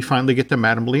toward when we finally get to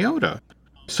Madame Leota.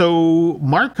 So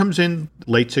Mark comes in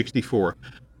late 64.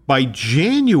 By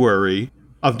January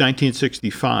of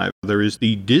 1965, there is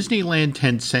the Disneyland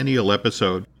Tencennial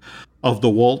episode of the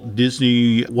Walt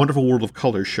Disney Wonderful World of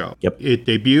Color show. Yep. It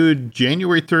debuted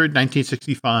January 3rd,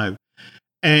 1965.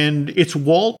 And it's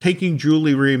Walt taking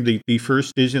Julie Ream, the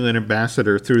first Disneyland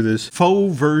ambassador, through this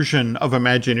faux version of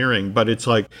Imagineering. But it's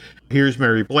like, here's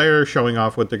Mary Blair showing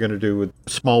off what they're going to do with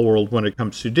Small World when it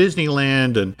comes to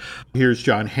Disneyland. And here's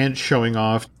John Hench showing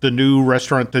off the new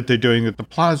restaurant that they're doing at the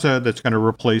Plaza that's going to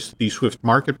replace the Swift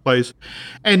Marketplace.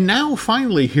 And now,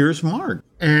 finally, here's Mark.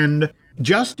 And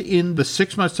just in the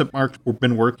 6 months that Mark's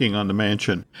been working on the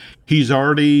mansion, he's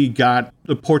already got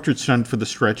the portraits done for the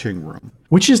stretching room.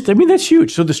 Which is, that's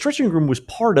huge. So the stretching room was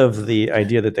part of the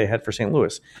idea that they had for St.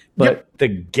 Louis. But the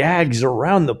gags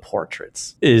around the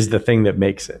portraits is the thing that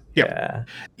makes it. Yep. Yeah.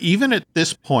 Even at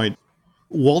this point,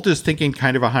 Walt is thinking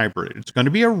kind of a hybrid. It's going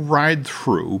to be a ride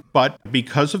through, but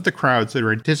because of the crowds that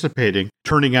are anticipating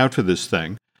turning out for this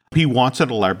thing, he wants an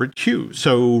elaborate queue.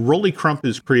 So Rolly Crump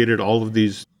has created all of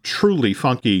these truly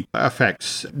funky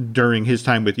effects during his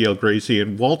time with Yale Gracie,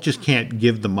 and Walt just can't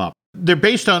give them up. They're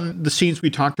based on the scenes we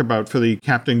talked about for the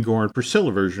Captain Gore and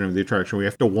Priscilla version of the attraction. We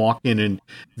have to walk in and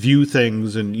view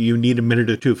things, and you need a minute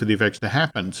or two for the effects to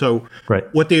happen. So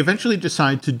what they eventually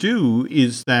decide to do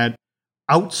is that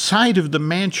outside of the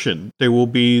mansion, there will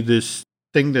be this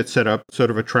thing that's set up,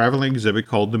 sort of a traveling exhibit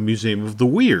called the Museum of the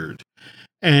Weird.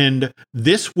 And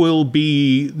this will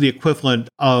be the equivalent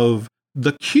of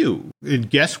the queue. And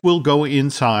guests will go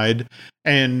inside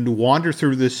and wander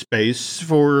through this space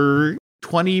for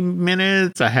 20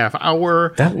 minutes, a half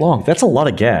hour. That long. That's a lot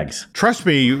of gags. Trust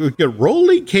me,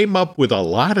 Rolly came up with a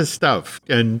lot of stuff.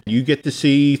 And you get to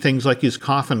see things like his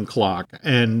coffin clock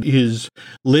and his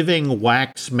living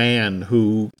wax man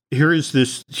who, here is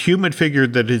this human figure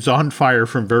that is on fire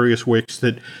from various wicks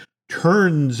that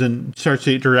turns and starts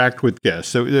to interact with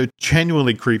guests. So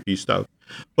genuinely creepy stuff.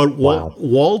 But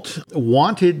Walt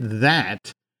wanted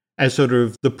that as sort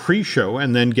of the pre-show,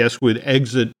 and then guests would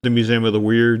exit the Museum of the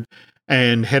Weird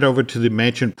and head over to the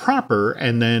mansion proper,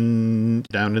 and then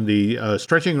down in the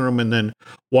stretching room, and then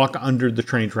walk under the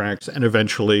train tracks and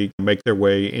eventually make their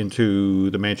way into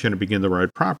the mansion and begin the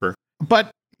ride proper. But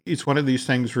it's one of these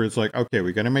things where it's like, okay,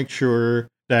 we're going to make sure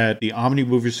that the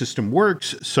Omnimover system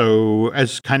works. So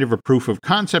as kind of a proof of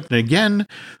concept, and again,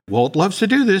 Walt loves to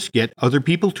do this, get other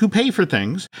people to pay for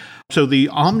things. So the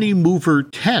Omnimover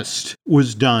test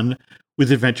was done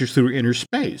with Adventures Through Inner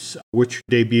Space, which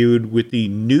debuted with the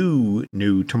new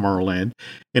Tomorrowland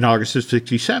in August of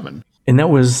 67. And that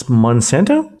was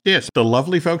Monsanto? Yes, the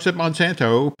lovely folks at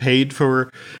Monsanto paid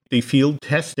for the field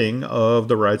testing of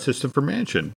the ride system for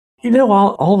Mansion.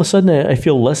 All of a sudden, I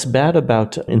feel less bad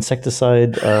about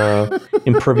insecticide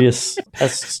impervious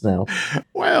pests now.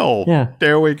 Well,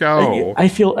 there we go. I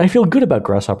feel good about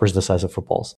grasshoppers the size of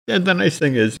footballs. And the nice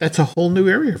thing is, that's a whole new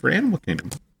area for Animal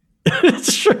Kingdom.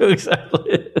 It's true,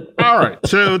 exactly. All right,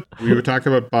 so we were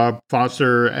talking about Bob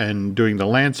Foster and doing the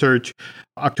land search.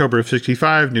 October of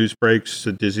 65, news breaks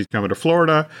that Disney's coming to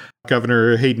Florida.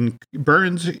 Governor Hayden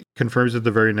Burns confirms it the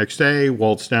very next day.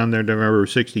 Walt's down there November of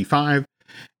 65.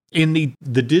 In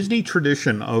the Disney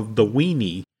tradition of the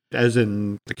weenie, as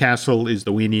in the castle is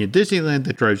the weenie in Disneyland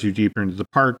that drives you deeper into the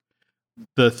park,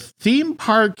 the theme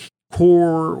park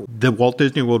for the Walt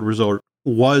Disney World Resort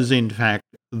was, in fact,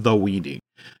 the weenie.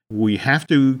 We have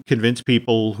to convince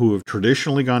people who have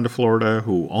traditionally gone to Florida,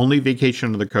 who only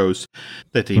vacation on the coast,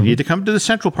 that they need to come to the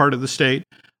central part of the state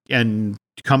and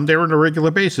come there on a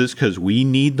regular basis because we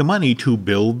need the money to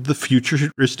build the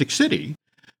futuristic city.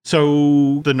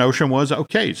 So the notion was,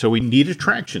 okay, so we need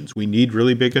attractions. We need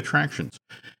really big attractions.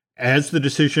 As the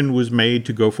decision was made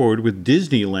to go forward with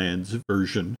Disneyland's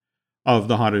version of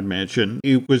the Haunted Mansion,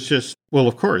 it was just, well,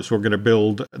 of course, we're going to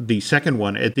build the second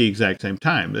one at the exact same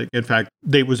time. In fact,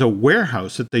 there was a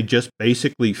warehouse that they just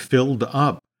basically filled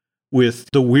up with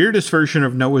the weirdest version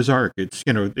of Noah's Ark. It's,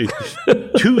 it's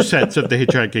 2 sets of the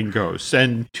Hitchhiking Ghosts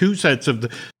and 2 sets of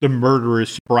the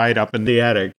murderous bride up in the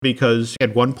attic, because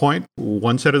at one point,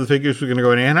 one set of the figures was going to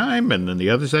go to Anaheim, and then the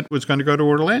other set was going to go to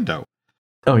Orlando.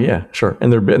 Oh, yeah, sure.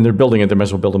 And they're building it. They might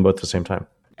as well build them both at the same time.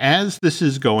 As this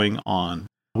is going on,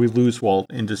 We lose Walt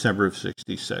in December of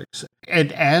 66.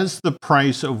 And as the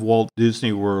price of Walt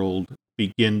Disney World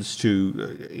begins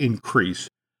to increase,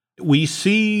 we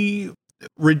see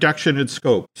reduction in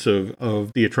scopes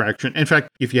of the attraction. In fact,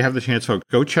 if you have the chance, folks,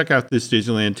 go check out this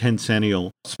Disneyland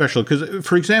Tencennial special. Because,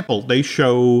 for example, they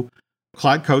show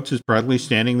Claude Coates is proudly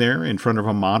standing there in front of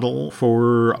a model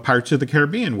for Pirates of the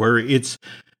Caribbean, where it's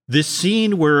this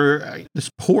scene where this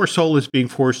poor soul is being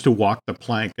forced to walk the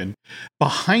plank, and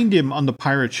behind him on the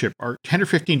pirate ship are 10 or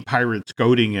 15 pirates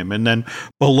goading him, and then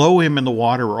below him in the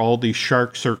water are all these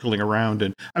sharks circling around.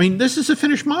 And I mean, this is a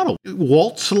finished model.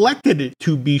 Walt selected it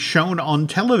to be shown on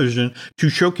television to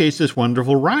showcase this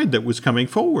wonderful ride that was coming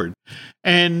forward.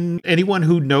 And anyone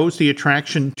who knows the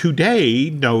attraction today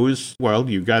knows, well,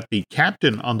 you got the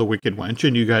captain on the Wicked Wench,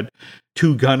 and you got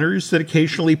two gunners that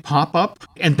occasionally pop up,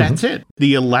 and that's it.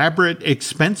 The elaborate,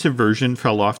 expensive version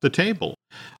fell off the table.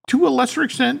 To a lesser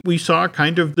extent, we saw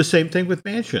kind of the same thing with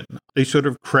Mansion. They sort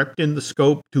of crept in the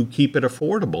scope to keep it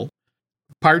affordable.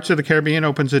 Pirates of the Caribbean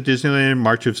opens at Disneyland in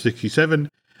March of 67.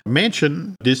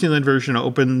 Mansion, Disneyland version,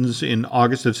 opens in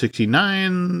August of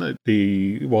 69.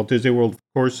 The Walt Disney World, of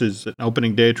course, is an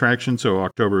opening day attraction, so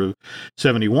October of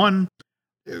 71.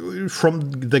 From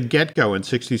the get-go in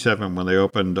 67, when they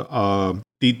opened the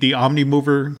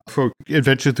Omnimover for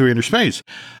Adventure Through Inner Space,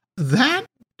 that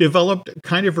developed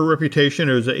kind of a reputation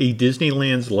as a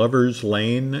Disneyland's Lover's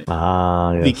Lane.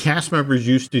 Yes. The cast members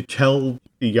used to tell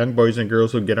the young boys and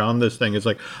girls who get on this thing, it's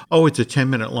like, oh, it's a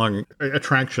 10-minute long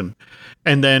attraction,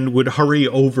 and then would hurry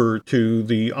over to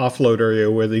the offload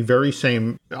area where the very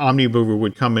same Omnimover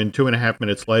would come in 2.5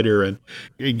 minutes later, and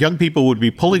young people would be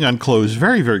pulling on clothes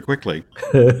very, very quickly.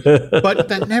 But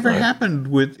that never happened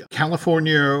with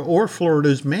California or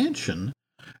Florida's Mansion.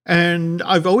 And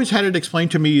I've always had it explained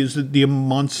to me is that the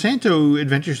Monsanto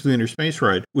Adventures Through Inner Space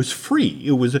ride was free.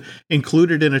 It was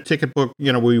included in a ticket book,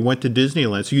 when we went to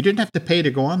Disneyland. So you didn't have to pay to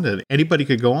go on that. Anybody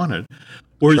could go on it.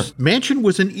 Whereas Mansion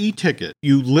was an e-ticket.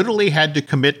 You literally had to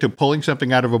commit to pulling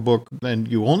something out of a book, and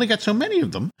you only got so many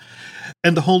of them.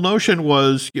 And the whole notion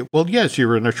was, well, yes,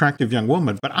 you're an attractive young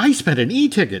woman, but I spent an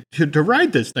e-ticket to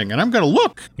ride this thing, and I'm going to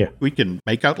look. Yeah. We can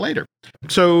make out later.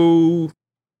 So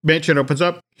Mansion opens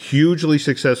up, hugely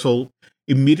successful,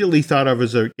 immediately thought of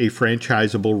as a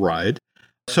franchisable ride.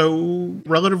 So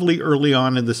relatively early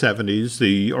on in the 70s,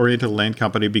 the Oriental Land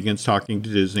Company begins talking to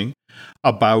Disney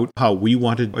about how we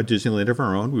wanted a Disneyland of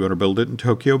our own. We want to build it in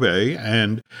Tokyo Bay.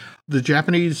 And the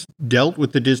Japanese dealt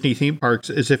with the Disney theme parks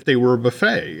as if they were a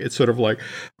buffet. It's sort of like,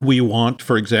 we want,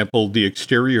 for example, the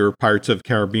exterior Pirates of the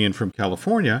Caribbean from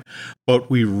California, but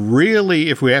we really,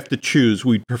 if we have to choose,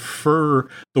 we'd prefer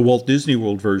the Walt Disney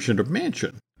World version of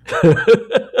Mansion.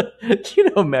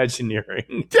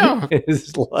 Imagineering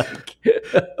is like,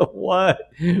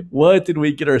 what did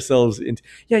we get ourselves into?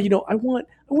 Yeah, I want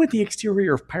the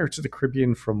exterior of Pirates of the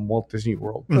Caribbean from Walt Disney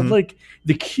World, but like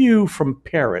the queue from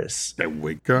Paris. There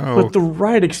we go. But the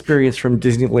ride experience from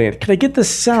Disneyland. Can I get the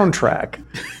soundtrack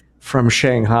from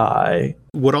Shanghai?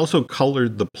 What also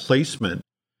colored the placement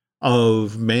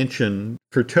of Mansion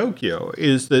for Tokyo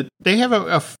is that they have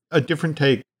a different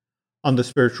take on the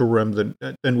spiritual realm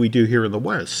than we do here in the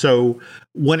West. So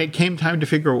when it came time to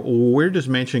figure out where does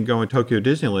Mansion go in Tokyo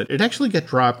Disneyland, it actually got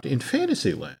dropped in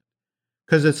Fantasyland.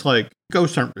 Because it's like,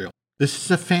 ghosts aren't real. This is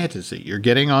a fantasy. You're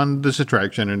getting on this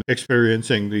attraction and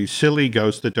experiencing these silly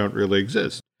ghosts that don't really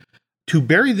exist. To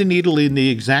bury the needle in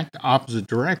the exact opposite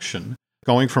direction,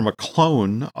 going from a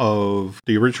clone of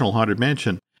the original Haunted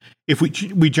Mansion, if we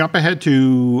jump ahead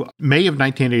to May of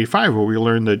 1985, where we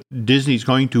learn that Disney's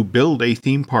going to build a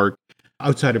theme park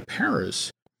outside of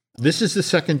Paris, this is the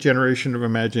second generation of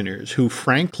Imagineers who,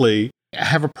 frankly,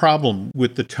 have a problem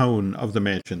with the tone of the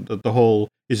Mansion. The whole,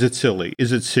 is it silly?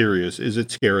 Is it serious? Is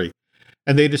it scary?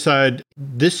 And they decide,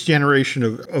 this generation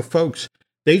of folks,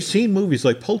 they've seen movies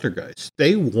like Poltergeist.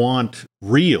 They want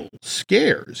real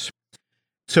scares.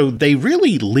 So they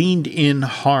really leaned in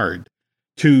hard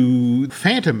to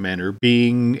Phantom Manor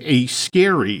being a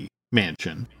scary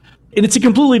mansion. And it's a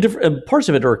completely different, parts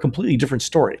of it are a completely different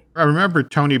story. I remember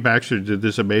Tony Baxter did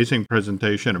this amazing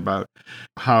presentation about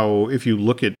how if you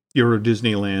look at Euro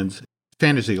Disneyland's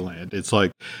Fantasyland, it's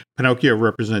like Pinocchio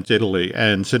represents Italy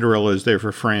and Cinderella is there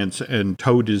for France and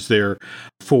Toad is there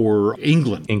for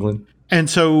England. And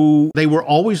so they were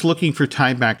always looking for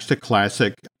tiebacks to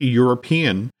classic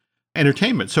European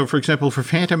entertainment. So, for example, for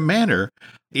Phantom Manor,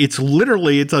 it's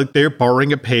like they're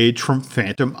borrowing a page from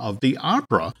Phantom of the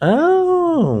Opera.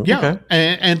 Oh, yeah. Okay.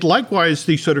 And likewise,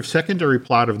 the sort of secondary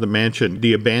plot of the mansion,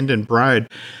 The Abandoned Bride,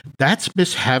 that's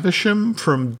Miss Havisham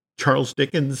from Charles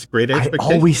Dickens' Great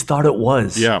Expectations. I always thought it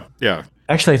was. Yeah.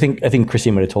 Actually, I think Chrissy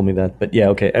might have told me that, but yeah,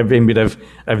 okay. I've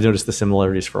noticed the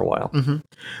similarities for a while. Mm-hmm.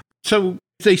 So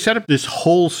they set up this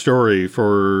whole story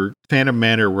for Phantom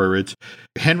Manor where it's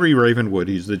Henry Ravenwood.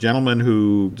 He's the gentleman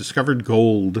who discovered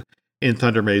gold in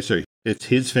Thunder Mesa. It's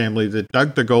his family that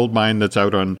dug the gold mine that's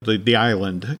out on the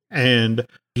island. And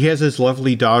he has his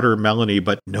lovely daughter, Melanie,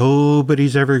 but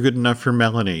nobody's ever good enough for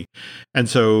Melanie. And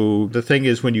so the thing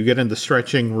is, when you get in the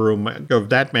stretching room of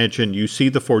that mansion, you see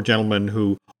the four gentlemen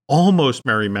who almost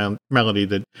marry Melanie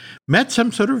that met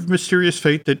some sort of mysterious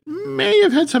fate that may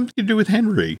have had something to do with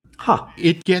Henry. Huh.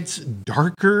 It gets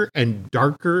darker and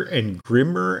darker and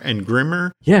grimmer.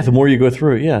 Yeah, the more you go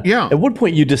through it, yeah. Yeah. At one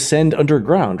point, you descend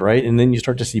underground, right? And then you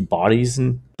start to see bodies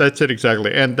and... That's it,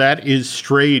 exactly. And that is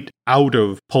straight out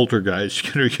of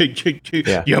Poltergeist.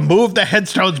 You moved the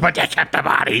headstones, but you kept the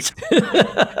bodies.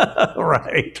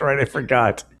 Right, I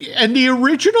forgot. And the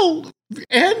original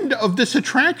end of this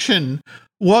attraction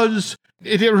was,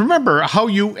 remember how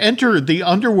you enter the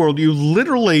underworld, you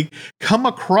literally come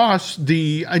across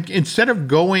instead of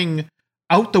going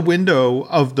out the window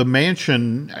of the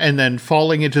mansion and then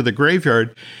falling into the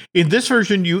graveyard, in this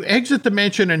version, you exit the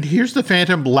mansion and here's the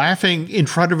Phantom laughing in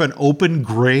front of an open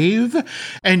grave.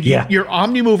 And your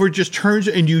Omnimover just turns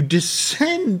and you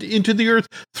descend into the earth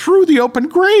through the open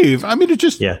grave. I mean, it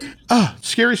just,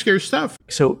 scary, scary stuff.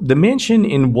 So the mansion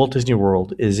in Walt Disney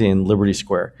World is in Liberty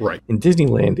Square. Right. In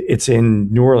Disneyland, it's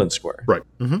in New Orleans Square. Right.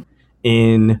 Mm-hmm.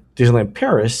 In Disneyland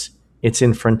Paris, it's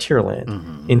in Frontierland.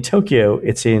 Mm-hmm. In Tokyo,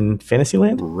 it's in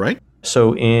Fantasyland. Right.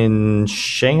 So in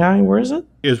Shanghai, where is it?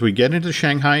 As we get into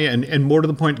Shanghai and more to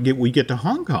the point, we get to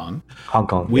Hong Kong.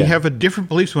 We have a different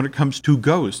beliefs when it comes to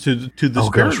ghosts, to the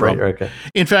spirit realm. Right, okay.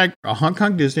 In fact, Hong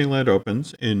Kong Disneyland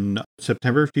opens in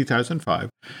September of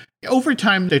 2005. Over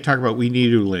time, they talk about we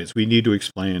need new lands, we need to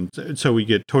explain. So we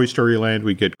get Toy Story Land,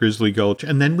 we get Grizzly Gulch,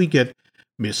 and then we get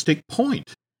Mystic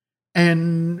Point.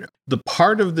 And the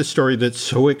part of the story that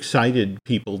so excited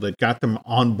people, that got them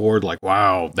on board, like,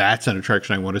 wow, that's an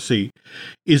attraction I want to see,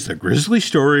 is the grisly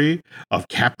story of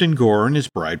Captain Gore and his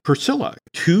bride Priscilla,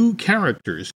 two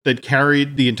characters that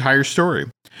carried the entire story.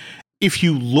 If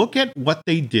you look at what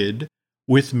they did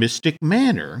with Mystic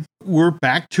Manor, we're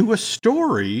back to a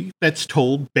story that's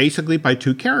told basically by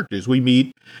two characters. We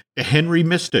meet Henry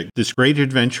Mystic, this great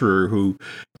adventurer who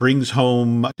brings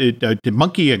home the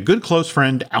monkey, a good close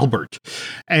friend, Albert.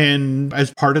 And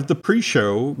as part of the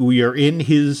pre-show, we are in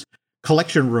his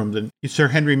collection room. Then Sir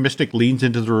Henry Mystic leans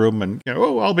into the room and,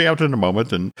 I'll be out in a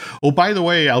moment. And, by the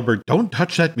way, Albert, don't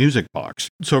touch that music box.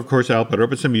 So, of course, Albert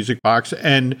opens the music box,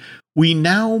 and we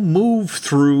now move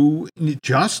through,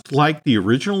 just like the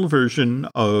original version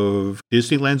of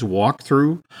Disneyland's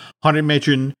walkthrough Haunted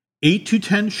Mansion, 8 to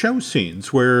 10 show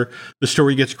scenes where the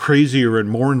story gets crazier and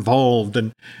more involved.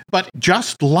 But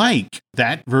just like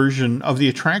that version of the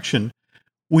attraction,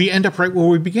 we end up right where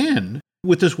we began,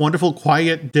 with this wonderful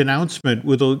quiet denouncement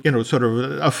with a sort of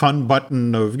a fun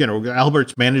button of,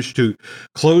 Albert's managed to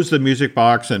close the music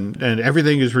box and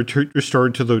everything is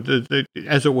restored to the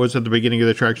as it was at the beginning of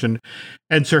the attraction.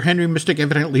 And Sir Henry Mystic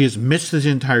evidently has missed this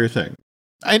entire thing.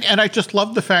 And I just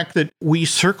love the fact that we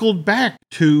circled back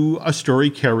to a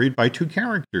story carried by two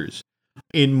characters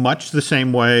in much the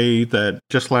same way that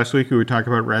just last week we were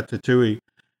talking about Ratatouille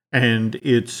and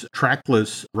its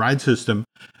trackless ride system.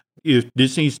 If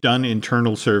Disney's done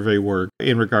internal survey work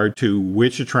in regard to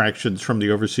which attractions from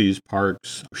the overseas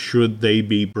parks should they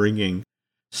be bringing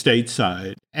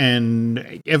stateside,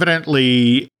 and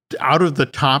evidently out of the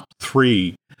top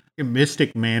three,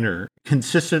 Mystic Manor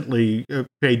consistently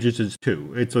pages as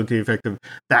two. It's like the effect of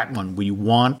that one. We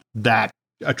want that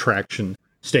attraction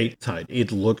stateside.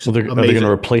 It looks amazing. Are they going to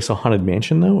replace a Haunted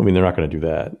Mansion, though? I mean, they're not going to do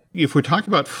that. If we're talking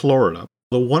about Florida,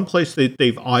 the one place that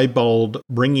they've eyeballed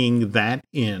bringing that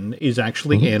in is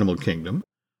actually Animal Kingdom.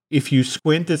 If you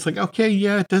squint, it's like, okay,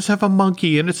 yeah, it does have a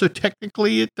monkey, and so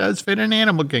technically it does fit in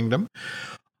Animal Kingdom.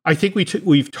 I think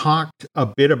we've talked a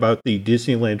bit about the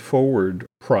Disneyland Forward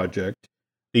project,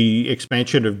 the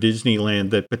expansion of Disneyland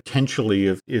that potentially,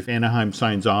 if Anaheim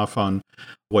signs off on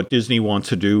what Disney wants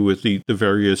to do with the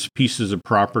various pieces of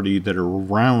property that are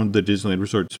around the Disneyland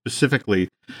Resort, specifically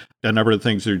a number of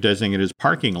things that are designated as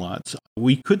parking lots,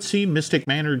 we could see Mystic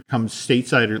Manor come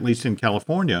stateside, or at least in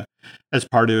California, as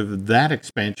part of that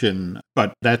expansion.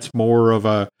 But that's more of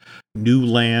a new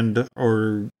land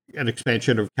or an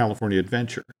expansion of California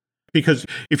Adventure. Because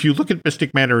if you look at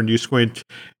Mystic Manor and you squint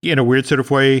in a weird sort of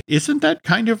way, isn't that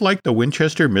kind of like the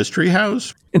Winchester Mystery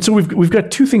House? And so we've got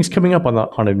two things coming up on the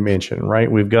Haunted Mansion, right?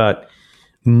 We've got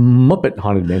Muppet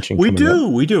Haunted Mansion we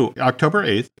do. October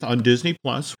 8th on Disney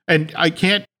Plus. And I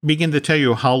can't begin to tell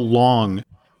you how long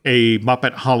a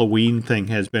Muppet Halloween thing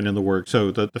has been in the works.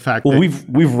 So the fact Well, that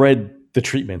we've read the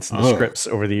treatments and the scripts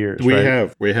over the years. we right?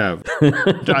 have.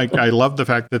 I love the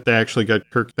fact that they actually got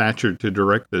Kirk Thatcher to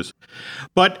direct this.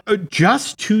 But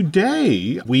just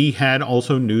today, we had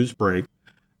also news break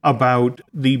about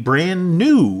the brand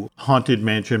new Haunted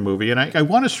Mansion movie. And I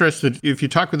want to stress that if you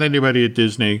talk with anybody at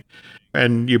Disney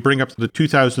and you bring up the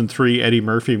 2003 Eddie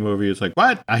Murphy movie, it's like,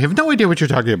 what? I have no idea what you're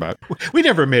talking about. We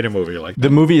never made a movie like that. The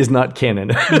movie is not canon.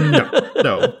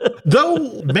 No.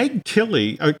 Though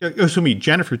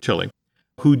Jennifer Tilly,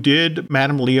 who did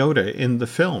Madame Leota in the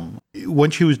film, when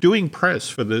she was doing press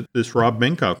for this Rob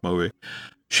Minkoff movie,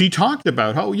 she talked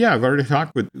about, oh, yeah, I've already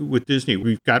talked with Disney.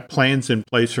 We've got plans in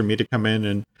place for me to come in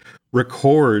and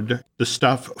record the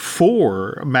stuff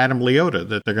for Madame Leota,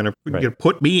 that they're going to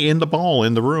put me in the ball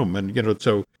in the room. And,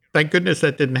 so thank goodness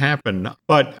that didn't happen.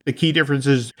 But the key difference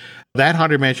is that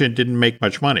Haunted Mansion didn't make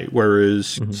much money,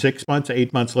 whereas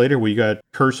 8 months later, we got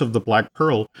Curse of the Black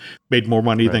Pearl, made more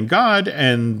money than God.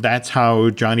 And that's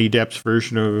how Johnny Depp's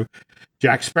version of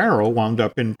Jack Sparrow wound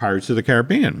up in Pirates of the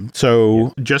Caribbean.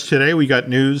 So just today, we got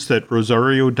news that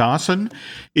Rosario Dawson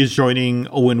is joining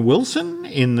Owen Wilson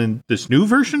in this new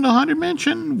version of Haunted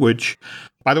Mansion, which,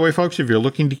 by the way, folks, if you're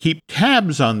looking to keep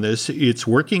tabs on this, its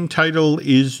working title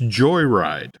is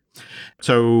Joyride.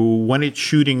 So when it's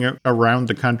shooting around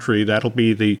the country, that'll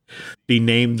be the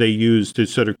name they use to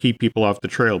sort of keep people off the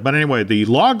trail. But anyway, the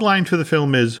log line for the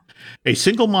film is a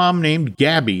single mom named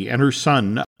Gabby and her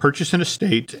son purchase an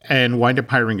estate and wind up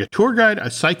hiring a tour guide, a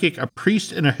psychic, a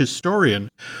priest, and a historian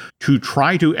to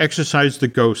try to exorcise the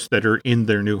ghosts that are in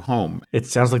their new home. It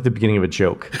sounds like the beginning of a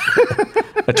joke.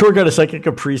 A tour guide, a psychic,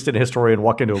 a priest, and a historian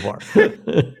walk into a bar.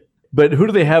 But who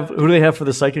do they have? Who do they have for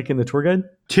the psychic and the tour guide?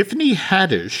 Tiffany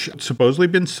Haddish, supposedly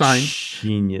been signed.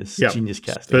 Genius casting.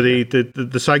 For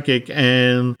the psychic,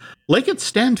 and Lakeith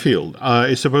Stanfield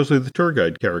is supposedly the tour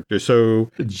guide character.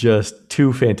 So just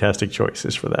two fantastic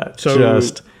choices for that. So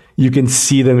you can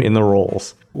see them in the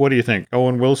roles. What do you think,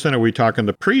 Owen Wilson? Are we talking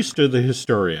the priest or the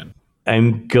historian?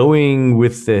 I'm going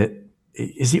with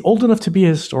is he old enough to be a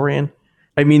historian?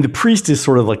 I mean, the priest is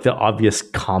sort of like the obvious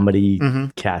comedy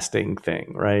casting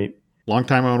thing, right? Long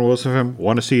time Owen Wilson film,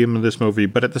 want to see him in this movie.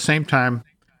 But at the same time,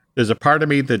 there's a part of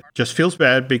me that just feels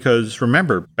bad because,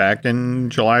 remember, back in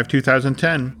July of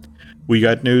 2010, we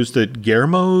got news that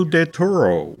Guillermo del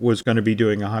Toro was going to be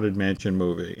doing a Haunted Mansion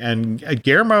movie. And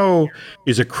Guillermo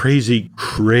is a crazy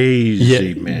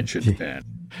mansion fan.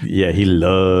 Yeah, he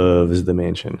loves the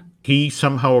mansion. He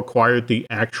somehow acquired the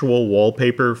actual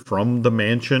wallpaper from the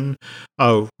mansion.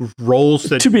 Roles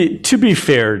that... To be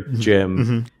fair,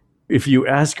 Jim, if you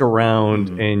ask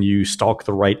around and you stalk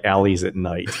the right alleys at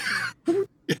night,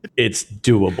 it's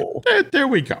doable. There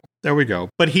we go.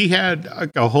 But he had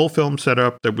a whole film set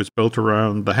up that was built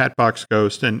around the Hatbox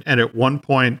Ghost. And at one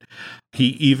point, he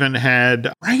even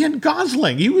had Ryan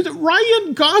Gosling.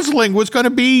 Ryan Gosling was going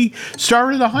to be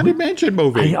star in the Haunted Mansion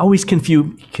movie. I always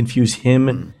confuse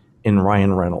him and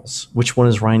Ryan Reynolds. Which one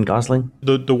is Ryan Gosling?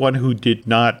 The one who did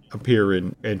not appear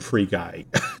in Free Guy.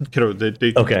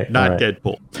 Not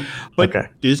Deadpool.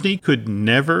 But Disney could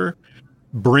never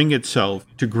bring itself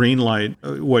to greenlight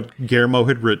what Guillermo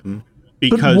had written.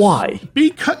 Because, but why?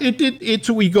 Because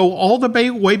we go all the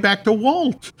way back to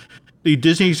Walt. The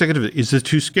Disney executive, is this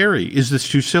too scary? Is this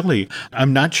too silly?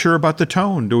 I'm not sure about the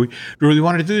tone. Do we really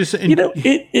want to do this? And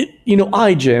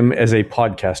I, Jim, as a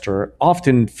podcaster,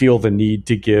 often feel the need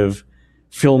to give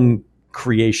film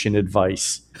creation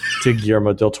advice to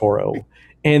Guillermo del Toro.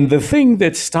 And the thing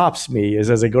that stops me is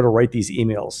as I go to write these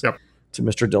emails to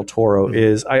Mr. del Toro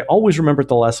is I always remember at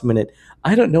the last minute,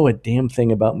 I don't know a damn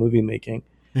thing about movie making.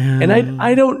 And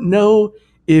I don't know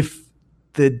if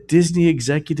the Disney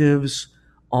executives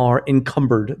are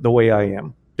encumbered the way I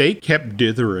am. They kept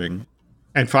dithering.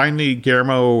 And finally,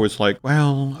 Guillermo was like,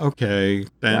 well, okay.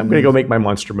 Then I'm going to go make my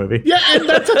monster movie. Yeah, and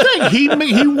that's the thing.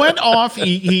 He went off.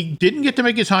 He didn't get to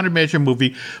make his Haunted Mansion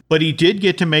movie, but he did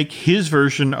get to make his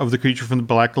version of The Creature from the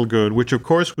Black Lagoon, which, of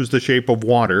course, was The Shape of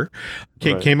Water.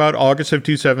 Came out August of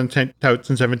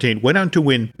 2017. Went on to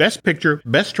win Best Picture,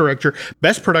 Best Director,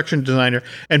 Best Production Designer,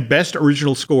 and Best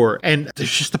Original Score. And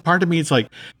there's just a part of me, it's like,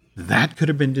 that could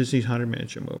have been Disney's Haunted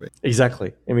Mansion movie.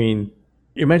 Exactly. I mean,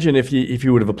 imagine if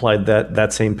you would have applied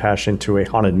that same passion to a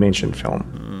Haunted Mansion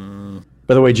film.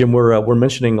 By the way, Jim, we're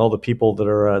mentioning all the people that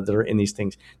are in these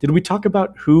things. Did we talk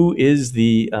about who is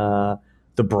the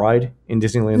bride in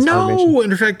Disneyland's Haunted Mansion? No,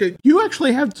 in fact, you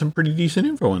actually have some pretty decent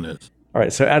info on this. All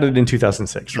right, so added in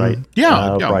 2006, right?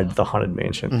 Bride of the Haunted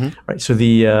Mansion. Right. So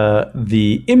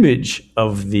the image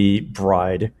of the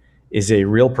bride is a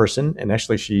real person, and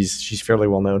actually she's fairly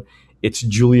well known. It's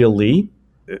Julia Lee.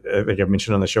 I think I've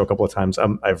mentioned on the show a couple of times,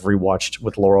 I've rewatched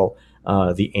with Laurel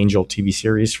the Angel TV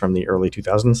series from the early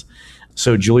 2000s.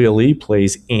 So Julia Lee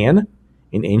plays Anne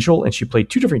in Angel, and she played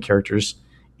two different characters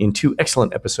in two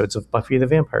excellent episodes of Buffy the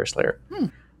Vampire Slayer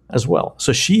as well.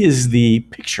 So she is the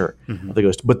picture of the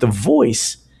ghost, but the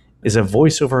voice is a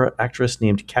voiceover actress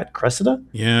named Kat Cressida,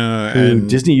 who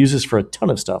Disney uses for a ton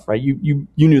of stuff, right? You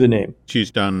knew the name. She's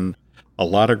done a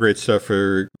lot of great stuff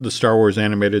for the Star Wars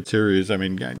animated series. I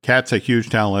mean, Kat's a huge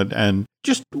talent, and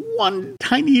just one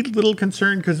tiny little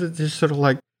concern, because it's just sort of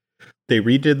like, they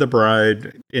redid The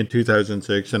Bride in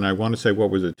 2006, and I want to say, what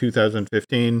was it,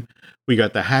 2015? We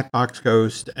got the Hatbox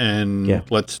Ghost, and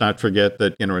let's not forget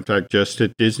that, in fact, just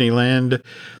at Disneyland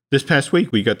this past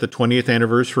week, we got the 20th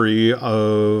anniversary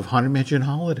of Haunted Mansion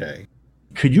Holiday.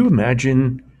 Could you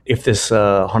imagine if this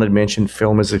Haunted Mansion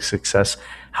film is a success,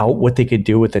 what they could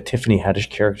do with the Tiffany Haddish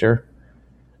character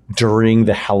during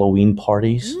the Halloween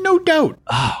parties? No doubt.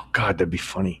 Oh, God, that'd be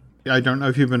funny. I don't know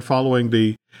if you've been following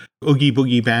the Oogie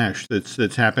Boogie Bash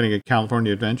that's happening at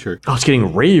California Adventure. Oh, it's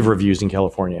getting rave reviews in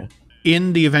California.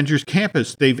 In the Avengers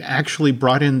campus, they've actually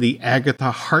brought in the Agatha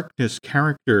Harkness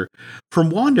character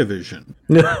from WandaVision.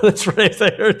 No, that's right. I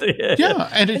heard that. Yeah,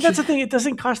 and that's the thing. It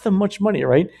doesn't cost them much money,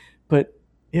 right? But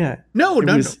yeah, no.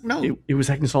 It was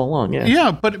Agnes all along. Yeah,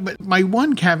 yeah. But my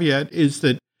one caveat is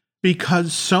that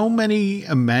because so many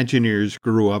Imagineers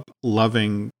grew up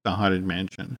loving the Haunted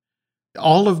Mansion,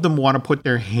 all of them want to put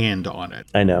their hand on it.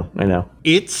 I know.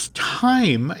 It's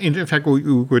time. In fact,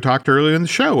 we talked earlier in the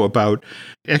show about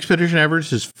Expedition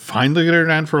Everest is finally going to go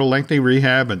down for a lengthy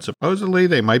rehab, and supposedly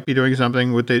they might be doing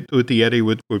something with the Yeti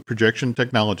with projection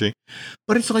technology.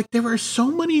 But it's like there are so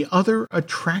many other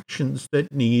attractions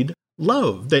that need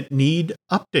love, that need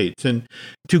updates. And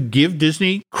to give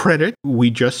Disney credit, we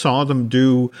just saw them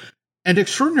do an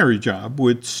extraordinary job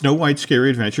with Snow White's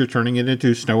Scary Adventure, turning it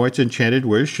into Snow White's Enchanted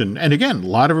Wish. And again, a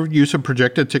lot of use of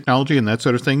projected technology and that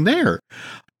sort of thing there.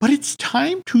 But it's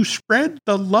time to spread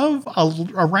the love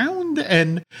around.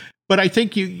 But I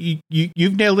think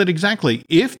you've nailed it exactly.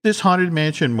 If this Haunted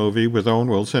Mansion movie with Owen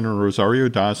Wilson and Rosario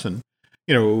Dawson,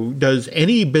 does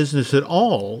any business at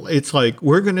all, it's like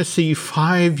we're going to see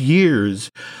 5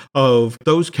 years of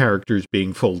those characters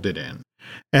being folded in.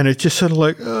 And it's just sort of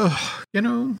like,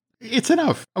 it's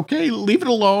enough. Okay, leave it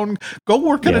alone. Go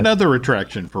work at another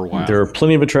attraction for a while. There are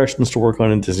plenty of attractions to work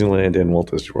on in Disneyland and Walt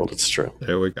Disney World. It's true.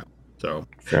 There we go. So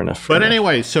fair enough. But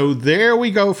anyway, so there we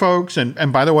go, folks.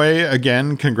 And by the way,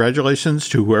 again, congratulations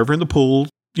to whoever in the pool,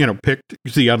 picked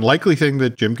the unlikely thing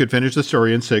that Jim could finish the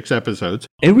story in 6 episodes.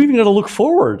 And we even got to look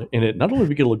forward in it. Not only do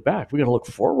we got to look back, we got to look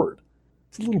forward.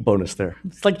 It's a little bonus there.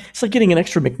 It's like getting an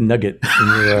extra McNugget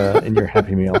in your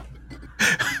Happy Meal.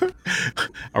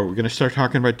 Are we going to start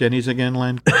talking about Denny's again,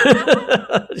 Len?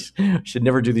 Should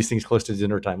never do these things close to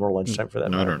dinner time or lunchtime for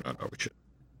that. No, we should.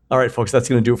 All right, folks, that's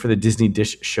going to do it for the Disney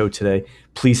Dish show today.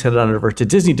 Please head on over to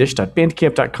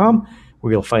disneydish.bandcamp.com,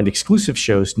 where you'll find exclusive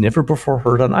shows never before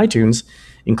heard on iTunes,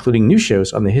 including new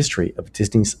shows on the history of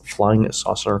Disney's Flying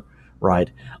Saucer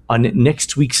ride. On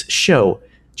next week's show,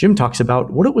 Jim talks about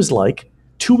what it was like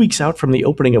 2 weeks out from the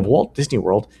opening of Walt Disney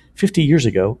World 50 years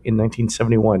ago in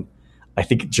 1971. I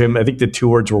think, Jim, the 2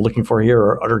 words we're looking for here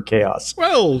are utter chaos.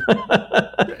 Well,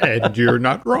 and you're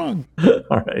not wrong.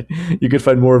 All right. You can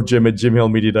find more of Jim at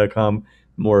jimhillmedia.com,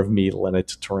 more of me, Len, at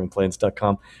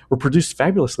touringplans.com. We're produced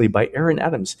fabulously by Aaron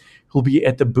Adams, who'll be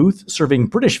at the booth serving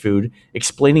British food,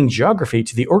 explaining geography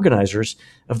to the organizers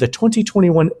of the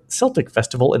 2021 Celtic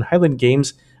Festival and Highland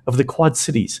Games of the Quad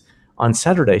Cities on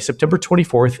Saturday, September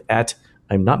 24th at,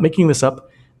 I'm not making this up,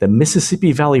 the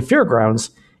Mississippi Valley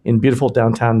Fairgrounds in beautiful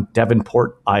downtown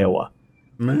Davenport, Iowa.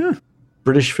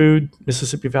 British food,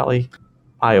 Mississippi Valley,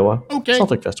 Iowa. Okay.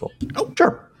 Celtic Festival. Oh,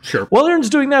 sure. While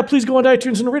Aaron's doing that, please go on to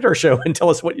iTunes and rate our show and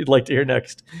tell us what you'd like to hear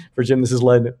next. For Jim, this is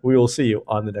Len. We will see you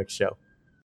on the next show.